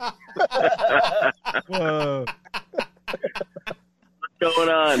 Whoa. What's going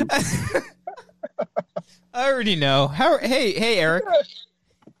on? I already know. Hey, Eric.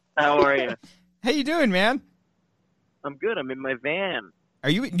 How are you? How you doing, man? I'm good. I'm in my van. Are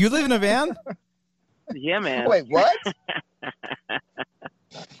you live in a van? Yeah, man. Wait, what?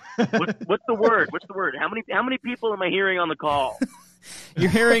 What's the word? What's the word? How many people am I hearing on the call? You're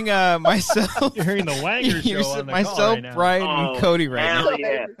hearing myself. You're hearing the Wanger You're show on the myself, call right now. Brian, Oh, and Cody right hell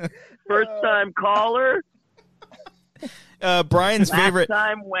yeah. First time caller, now. Brian's last favorite.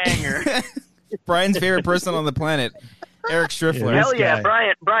 time Wanger. Brian's favorite person on the planet, Eric Striffler. Yeah. Hell yeah,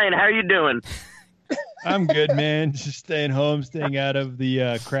 guy. Brian, how are you doing? I'm good, man. Just staying home, staying out of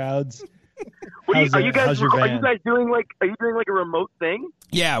the crowds. Are you guys how's your van? doing like a remote thing?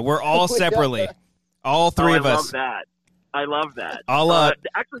 Yeah, we're all Oh, yeah. separately. All three of I us. I love that. I'll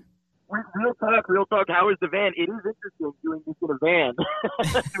Actually, real talk. How is the van? It is interesting doing this in a van.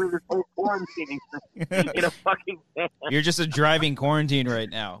 Doing this whole quarantining in a fucking van. You're just a driving quarantine right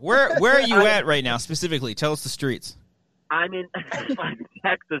now. Where are you at right now specifically? Tell us the streets. I'm in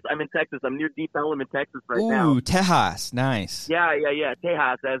Texas. I'm near Deep Ellum in Texas right now. Ooh, Tejas. Nice. Yeah.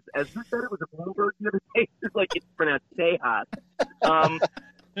 Tejas. As you said, it was a Bloomberg the other day. It's like it's pronounced Tejas.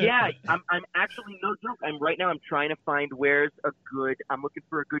 Yeah, I'm actually, no joke. I'm trying to find I'm looking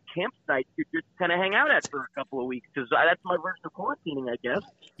for a good campsite to just kind of hang out at for a couple of weeks, because that's my version of quarantining, I guess.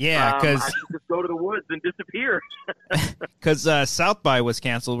 Yeah, because I should just go to the woods and disappear. Because South by was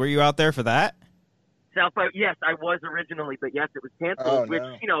canceled. Were you out there for that? South by, yes, I was originally, but yes, it was canceled, which,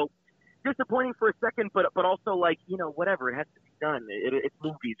 disappointing for a second, but also like, whatever, it has to be done. It's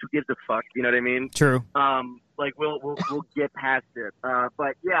movies. Who gives a fuck? You know what I mean? True. Like we'll get past it.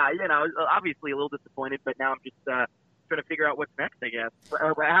 But yeah, obviously a little disappointed, but now I'm just trying to figure out what's next, I guess.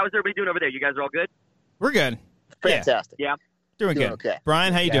 How is everybody doing over there? You guys are all good? We're good. Fantastic. Yeah. Doing good. Okay.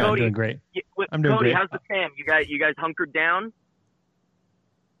 Brian, how you doing? I'm doing great. I'm doing Cody, great. how's the fam? You guys hunkered down?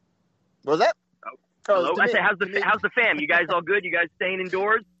 What was that? Hello? I say, how's the fam? You guys all good? You guys staying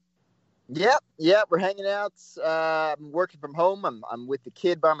indoors? Yep, we're hanging out. I'm working from home. I'm with the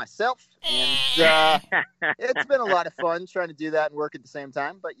kid by myself, and it's been a lot of fun trying to do that and work at the same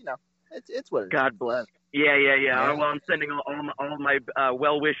time. But it's what it is. God bless. Yeah. Well, I'm sending all my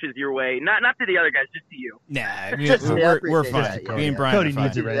well wishes your way. Not to the other guys, just to you. Nah, we're appreciate fine. that, yeah. Me and Brian Cody are fine.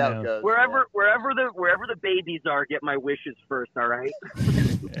 needs it right How it now. goes, Wherever the babies are, get my wishes first. All right.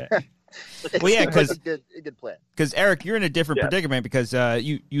 Well, yeah, It's a good plan. Because Eric, you're in a different predicament because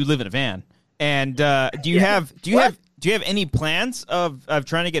you live in a van. And do you have any plans of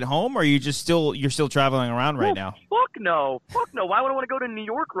trying to get home, or you're still traveling around right now? Fuck no. Why would I want to go to New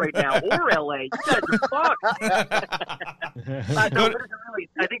York right now or LA? You guys are fucked. No,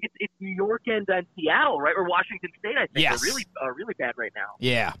 I think it's New York and Seattle, right, or Washington State. I think Yes. are really bad right now.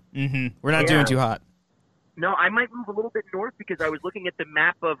 Yeah. Mm-hmm. We're not doing too hot. No, I might move a little bit north because I was looking at the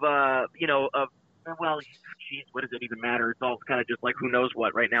map of geez, what does it even matter? It's all kind of just like who knows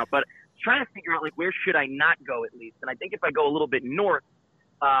what right now. But trying to figure out like where should I not go at least. And I think if I go a little bit north,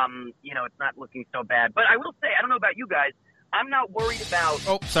 it's not looking so bad. But I will say, I don't know about you guys, I'm not worried about.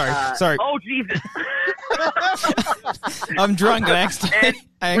 Oh, sorry. Oh, Jesus. I'm drunk. We're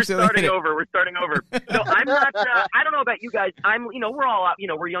starting over. No, I'm not. I don't know about you guys. We're all out.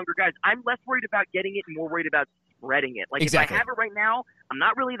 We're younger guys. I'm less worried about getting it and more worried about spreading it. Like exactly. If I have it right now, I'm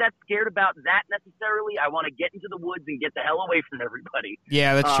not really that scared about that necessarily. I want to get into the woods and get the hell away from everybody.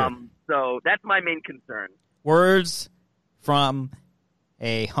 Yeah, that's true. So that's my main concern. Words from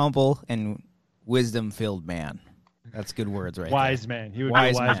a humble and wisdom-filled man. That's good words, right? Wise there. Man. He would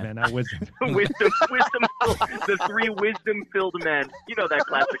wise be a wise man, not wisdom. wisdom. The three wisdom-filled men. You know that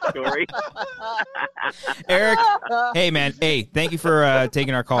classic story. Eric, hey man, thank you for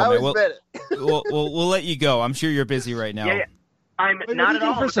taking our call, man. We'll let you go. I'm sure you're busy right now. Yeah. I'm Wait, not what at do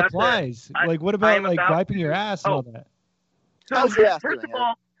you all. do for supplies? What about wiping your ass and all that? So first of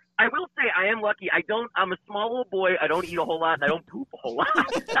all, I will say I am lucky. I'm a small little boy. I don't eat a whole lot, and I don't poop a whole lot.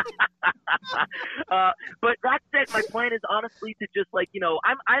 But that said, my plan is honestly to just I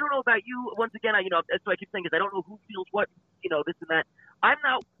don't know about you. Once again, that's what I keep saying is I don't know who feels what, this and that. I'm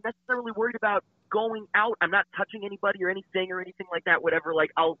not necessarily worried about going out. I'm not touching anybody or anything like that. Whatever.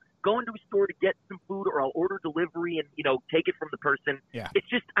 Like I'll go into a store to get some food, or I'll order delivery and take it from the person. Yeah. It's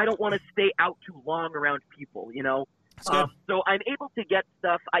just I don't want to stay out too long around people. So I'm able to get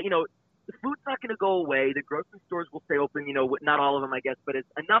stuff. The food's not going to go away. The grocery stores will stay open. Not all of them, I guess, but it's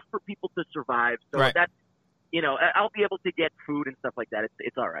enough for people to survive. So that's, I'll be able to get food and stuff like that.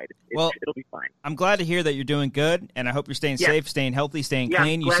 It's all right. It'll be fine. I'm glad to hear that you're doing good, and I hope you're staying safe, staying healthy, staying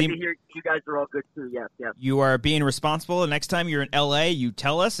clean. I'm glad to hear you guys are all good too. Yes. You are being responsible. Next time you're in LA, you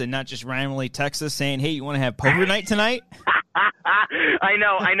tell us and not just randomly text us saying, "Hey, you want to have poker night tonight?" I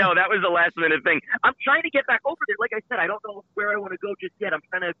know. That was a last minute thing. I'm trying to get back over there. Like I said, I don't know where I want to go just yet. I'm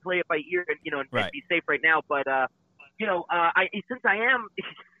trying to play it by ear and and be safe right now. But since I am,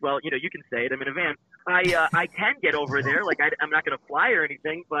 well, you can say it. I'm in a van. I can get over there. Like I'm not going to fly or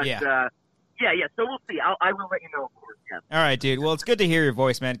anything. But yeah. So we'll see. I will let you know, of course. Yeah. All right, dude. Well, it's good to hear your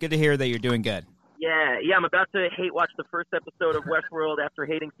voice, man. Good to hear that you're doing good. Yeah. I'm about to hate watch the first episode of Westworld after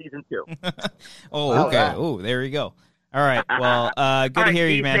hating season 2. Oh, okay. Wow. Oh, there you go. All right. Well, good to hear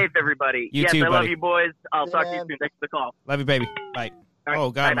you, man. Be safe, everybody. You too, I buddy. love you, boys. I'll talk to you soon. Thanks for the call. Love you, baby. Bye. Right. Oh,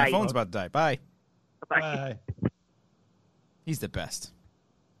 God, Bye. my phone's about to die. Bye. Bye. He's the best.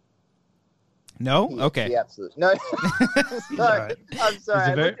 No? Okay. Yeah, absolutely. No. Sorry. Right. I'm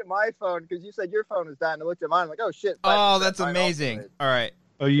sorry. I looked at my phone because you said your phone was dying. I looked at mine. I'm like, oh, shit. Oh, that's amazing. All right.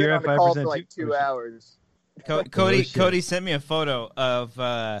 Oh, you're at 5% for like 2 hours. Cody sent me a photo of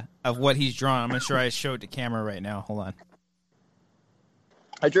what he's drawn. I'm going to show it to camera right now. Hold on.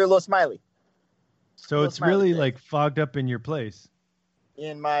 I drew a little smiley. So it's really like fogged up in your place.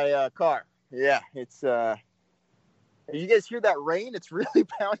 In my car. Yeah, it's. You guys hear that rain? It's really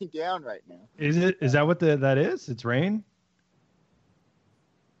pounding down right now. Is it? Is that what that is? It's rain.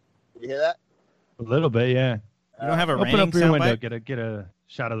 You hear that? A little bit, yeah. You don't have a Open raining up your window. soundbite? Get a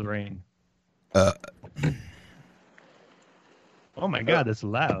shot of the rain. Oh my God, that's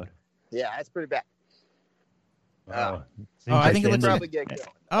loud. Yeah, that's pretty bad. I think it looks probably get going.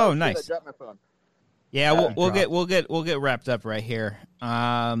 Oh, nice. I dropped my phone. Yeah, we'll get wrapped up right here.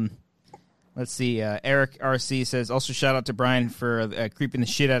 Let's see. Eric RC says, also shout out to Brian for creeping the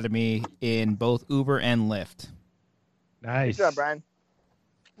shit out of me in both Uber and Lyft. Nice. Good job, Brian.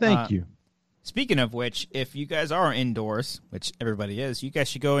 Thank you. Speaking of which, if you guys are indoors, which everybody is, you guys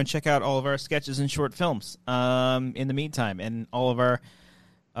should go and check out all of our sketches and short films in the meantime, and all of our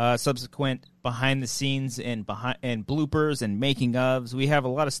subsequent behind the scenes and bloopers and making ofs. We have a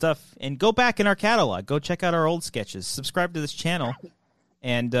lot of stuff. And go back in our catalog. Go check out our old sketches. Subscribe to this channel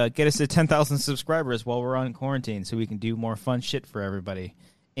and get us to 10,000 subscribers while we're on quarantine so we can do more fun shit for everybody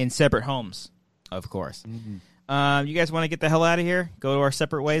in separate homes, of course. Mm-hmm. You guys want to get the hell out of here? Go to our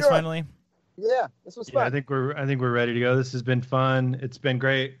separate ways finally? Yeah, this was fun. I think we're ready to go. This has been fun. It's been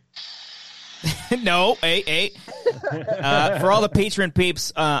great. No, hey. For all the patron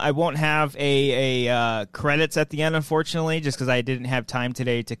peeps, I won't have a credits at the end, unfortunately, just because I didn't have time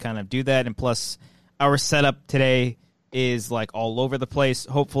today to kind of do that. And plus, our setup today is like all over the place.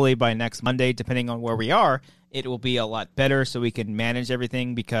 Hopefully by next Monday, depending on where we are, it will be a lot better so we can manage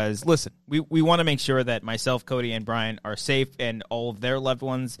everything. Because, listen, we want to make sure that myself, Cody, and Brian are safe and all of their loved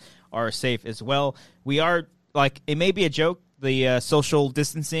ones are safe as well. We are, like, it may be a joke, the social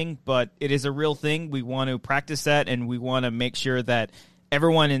distancing, but it is a real thing. We want to practice that, and we want to make sure that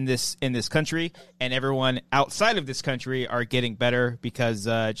everyone in this country and everyone outside of this country are getting better, because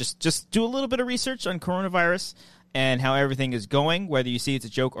just do a little bit of research on coronavirus and how everything is going, whether you see it's a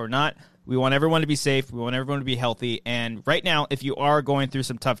joke or not. We want everyone to be safe. We want everyone to be healthy. And right now, if you are going through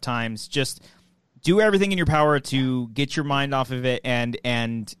some tough times, just do everything in your power to get your mind off of it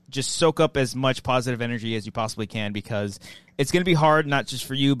and just soak up as much positive energy as you possibly can, because it's going to be hard, not just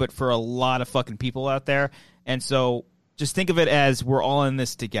for you, but for a lot of fucking people out there. And so just think of it as we're all in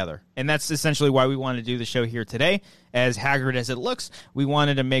this together. And that's essentially why we wanted to do the show here today. As haggard as it looks, we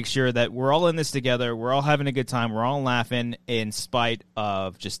wanted to make sure that we're all in this together. We're all having a good time. We're all laughing in spite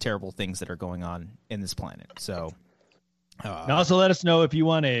of just terrible things that are going on in this planet. So... and also let us know if you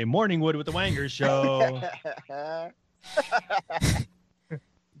want a Morning Wood with the Wanger show.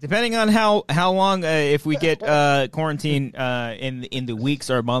 Depending on how long, if we get quarantine in the weeks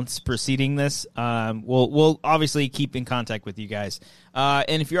or months preceding this, we'll obviously keep in contact with you guys.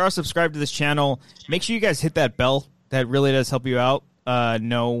 And if you are subscribed to this channel, make sure you guys hit that bell. That really does help you out.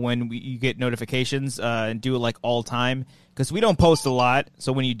 Know when you get notifications and do it like all time, because we don't post a lot.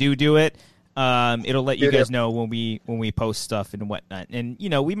 So when you do it, it'll let you guys know when we post stuff and whatnot. And, you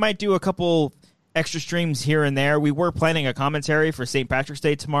know, we might do a couple extra streams here and there. We were planning a commentary for St. Patrick's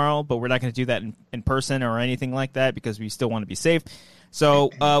Day tomorrow, but we're not going to do that in person or anything like that, because we still want to be safe. So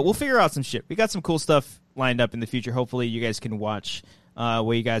we'll figure out some shit. We got some cool stuff lined up in the future. Hopefully you guys can watch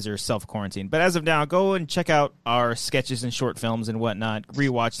while you guys are self-quarantined. But as of now, go and check out our sketches and short films and whatnot.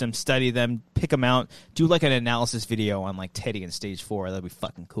 Rewatch them, study them, pick them out. Do like an analysis video on like Teddy and Stage 4. That'd be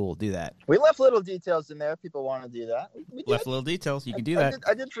fucking cool. Do that. We left little details in there if people want to do that. We left little details. You can do that.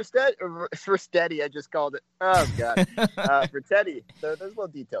 I did for Steady. I just called it. Oh, God. For Teddy, there's little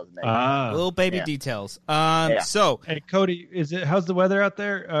details in there. Little baby details. So, hey, Cody, how's the weather out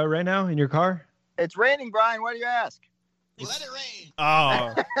there right now in your car? It's raining, Brian. Why do you ask? Let it rain.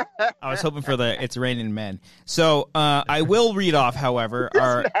 Oh, I was hoping for the "It's Raining Men." So I will read off, however.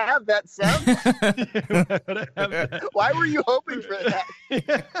 Doesn't have that sound. Why were you hoping for that?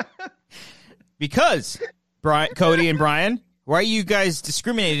 Because Cody and Brian, why are you guys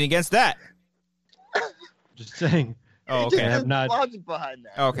discriminating against that? Just saying. Oh, okay. I have not logic behind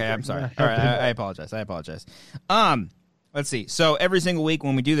that. Okay, I'm sorry. All right, I apologize. Let's see. So every single week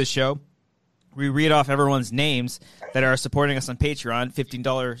when we do this show, we read off everyone's names that are supporting us on Patreon,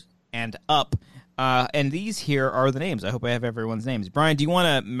 $15 and up. And these here are the names. I hope I have everyone's names. Brian, do you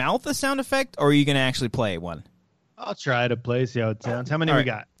want to mouth a sound effect, or are you going to actually play one? I'll try to play, see how it sounds. How many we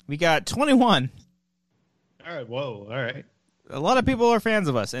got? We got 21. All right, whoa, all right. A lot of people are fans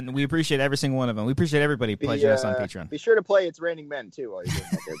of us, and we appreciate every single one of them. We appreciate everybody pledging us on Patreon. Be sure to play It's Raining Men, too, while you're doing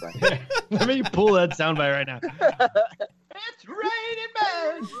that there, Brian. Let me pull that soundbite right now. It's raining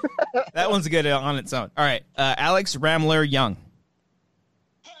men. That one's good on its own. All right, Alex Ramler Young.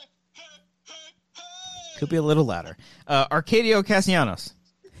 Could be a little louder. Arcadio Castellanos.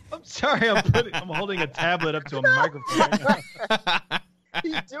 I'm sorry. I'm holding a tablet up to a microphone right now.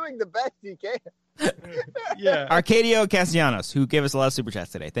 He's doing the best he can. Yeah. Arcadio Castellanos, who gave us a lot of super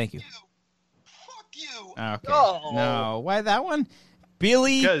chats today. Thank you. Fuck you. Okay. Oh. No. Why that one?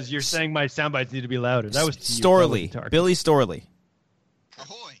 Billy Because you're saying my sound bites need to be louder. That was to you. Storley. That wasn't to Billy Storley.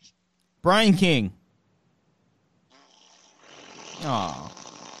 Ahoy. Brian King.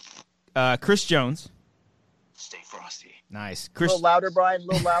 Aw. Chris Jones. Stay frosty. Nice. A little louder, Brian. A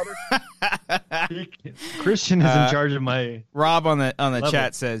little louder. Christian is in charge of my. Rob on the level.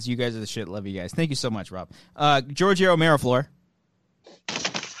 chat says, you guys are the shit. Love you guys. Thank you so much, Rob. Giorgio Mariflor.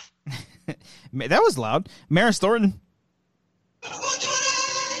 That was loud. Maris Thornton.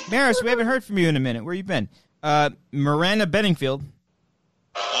 Maris, we haven't heard from you in a minute. Where you been? Miranda Benningfield.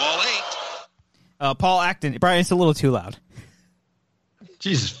 All eight. Paul Acton. Brian, it's a little too loud.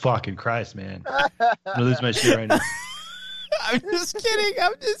 Jesus fucking Christ, man. I'm gonna lose my shit right now. I'm just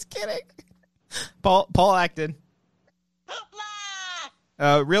kidding. Paul Acton.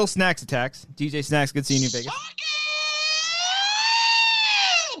 Real Snacks Attacks. DJ Snacks, good seeing you in Vegas.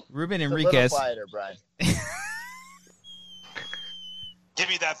 Ruben It's a little Enriquez. quieter, Brian. Give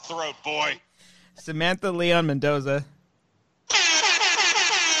me that throat, boy. Samantha Leon Mendoza.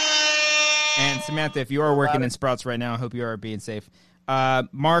 And Samantha, if you are working in Sprouts right now, I hope you are being safe.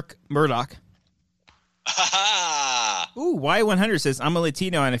 Mark Murdoch. Ooh, Y100 says, I'm a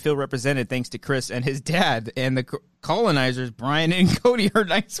Latino and I feel represented thanks to Chris and his dad. And the colonizers, Brian and Cody, are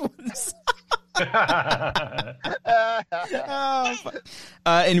nice ones.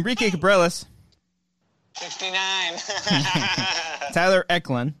 Enrique Cabrelas. 69. Tyler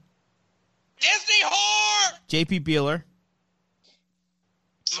Eklund. Disney whore! JP Beeler.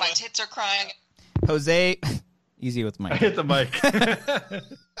 My tits are crying. Jose. Easy with Mike. Hit the mic.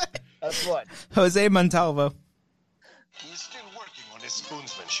 That's what. Jose Montalvo. He's still working on his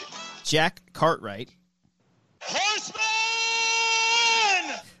spoonsmanship. Jack Cartwright. Horseman!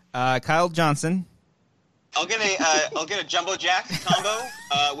 Kyle Johnson. I'll get a jumbo jack combo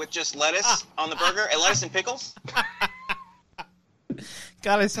with just lettuce on the burger and lettuce and pickles.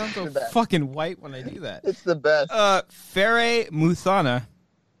 God, I sound so fucking white when I do that. It's the best. Ferre Muthana.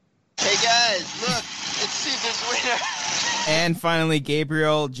 Hey guys, look, it's Caesar's winner. And finally,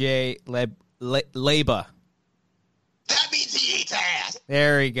 Gabriel J. Leba. That means he eats ass.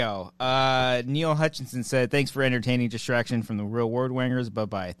 There we go. Neil Hutchinson said, thanks for entertaining distraction from the real world wangers.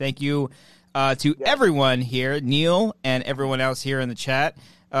 Bye-bye. Thank you to everyone here, Neil and everyone else here in the chat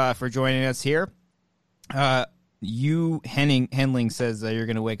for joining us here. Henling says you're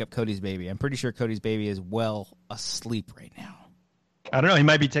going to wake up Cody's baby. I'm pretty sure Cody's baby is well asleep right now. I don't know. He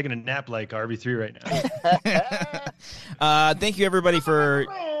might be taking a nap like RB3 right now. Thank you, everybody, for...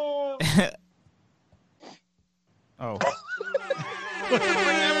 Oh.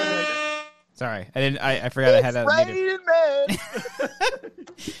 Sorry. I forgot I had a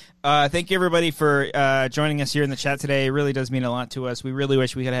Thank you, everybody, for joining us here in the chat today. It really does mean a lot to us. We really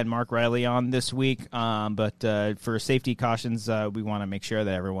wish we could have had Mark Riley on this week, but for safety cautions, we want to make sure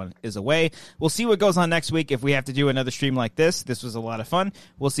that everyone is away. We'll see what goes on next week if we have to do another stream like this. This was a lot of fun.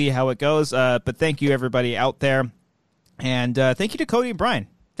 We'll see how it goes, but thank you, everybody out there, and thank you to Cody and Brian.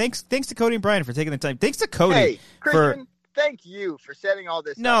 Thanks to Cody and Brian for taking the time. Thanks to Cody Hey, Christian, thank you for setting all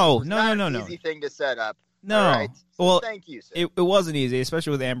this up. It was not an easy thing to set up. No. All right? So Well, thank you, sir. It wasn't easy,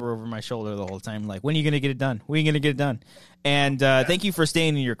 especially with Amber over my shoulder the whole time. Like, when are you going to get it done? When are you going to get it done? And thank you for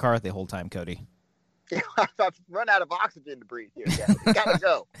staying in your car the whole time, Cody. I've run out of oxygen to breathe here. Guys. We gotta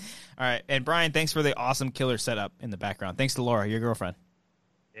go. All right. And Brian, thanks for the awesome killer setup in the background. Thanks to Laura, your girlfriend.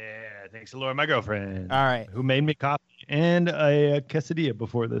 Yeah, thanks to Laura, my girlfriend. All right. Who made me coffee and a quesadilla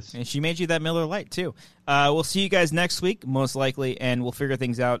before this. And she made you that Miller Lite, too. We'll see you guys next week, most likely, and we'll figure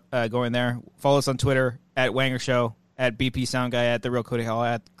things out going there. Follow us on Twitter, at Wanger Show, at BP Sound Guy, at The Real Cody Hall,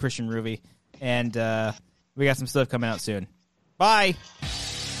 at Christian Ruby. And we got some stuff coming out soon. Bye.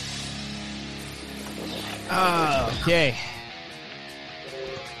 Okay.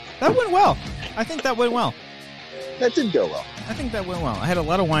 That went well. I think that went well. That did go well. I think that went well. I had a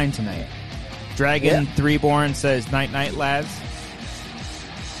lot of wine tonight. Dragon 3born says, night, night, lads.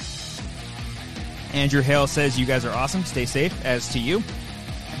 Andrew Hale says, you guys are awesome. Stay safe, as to you.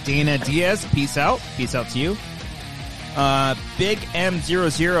 Dana Diaz, peace out. Peace out to you. Big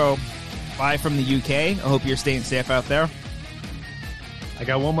M00, bye from the UK. I hope you're staying safe out there. I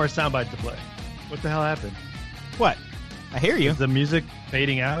got one more soundbite to play. What the hell happened? What? I hear you. Is the music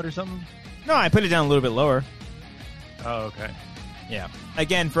fading out or something? No, I put it down a little bit lower. Oh, okay. Yeah.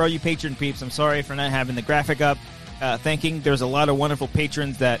 Again, for all you patron peeps, I'm sorry for not having the graphic up. Thanking. There's a lot of wonderful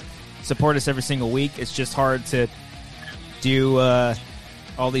patrons that support us every single week. It's just hard to do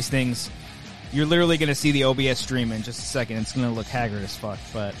all these things. You're literally going to see the OBS stream in just a second. It's going to look haggard as fuck,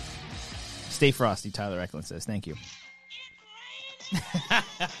 but stay frosty, Tyler Eklund says. Thank you.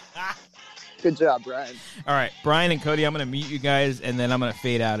 Good job, Brian. All right, Brian and Cody, I'm going to mute you guys, and then I'm going to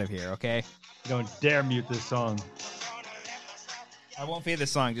fade out of here, okay? Don't dare mute this song. I won't fade the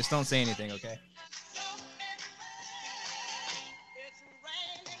song. Just don't say anything, okay?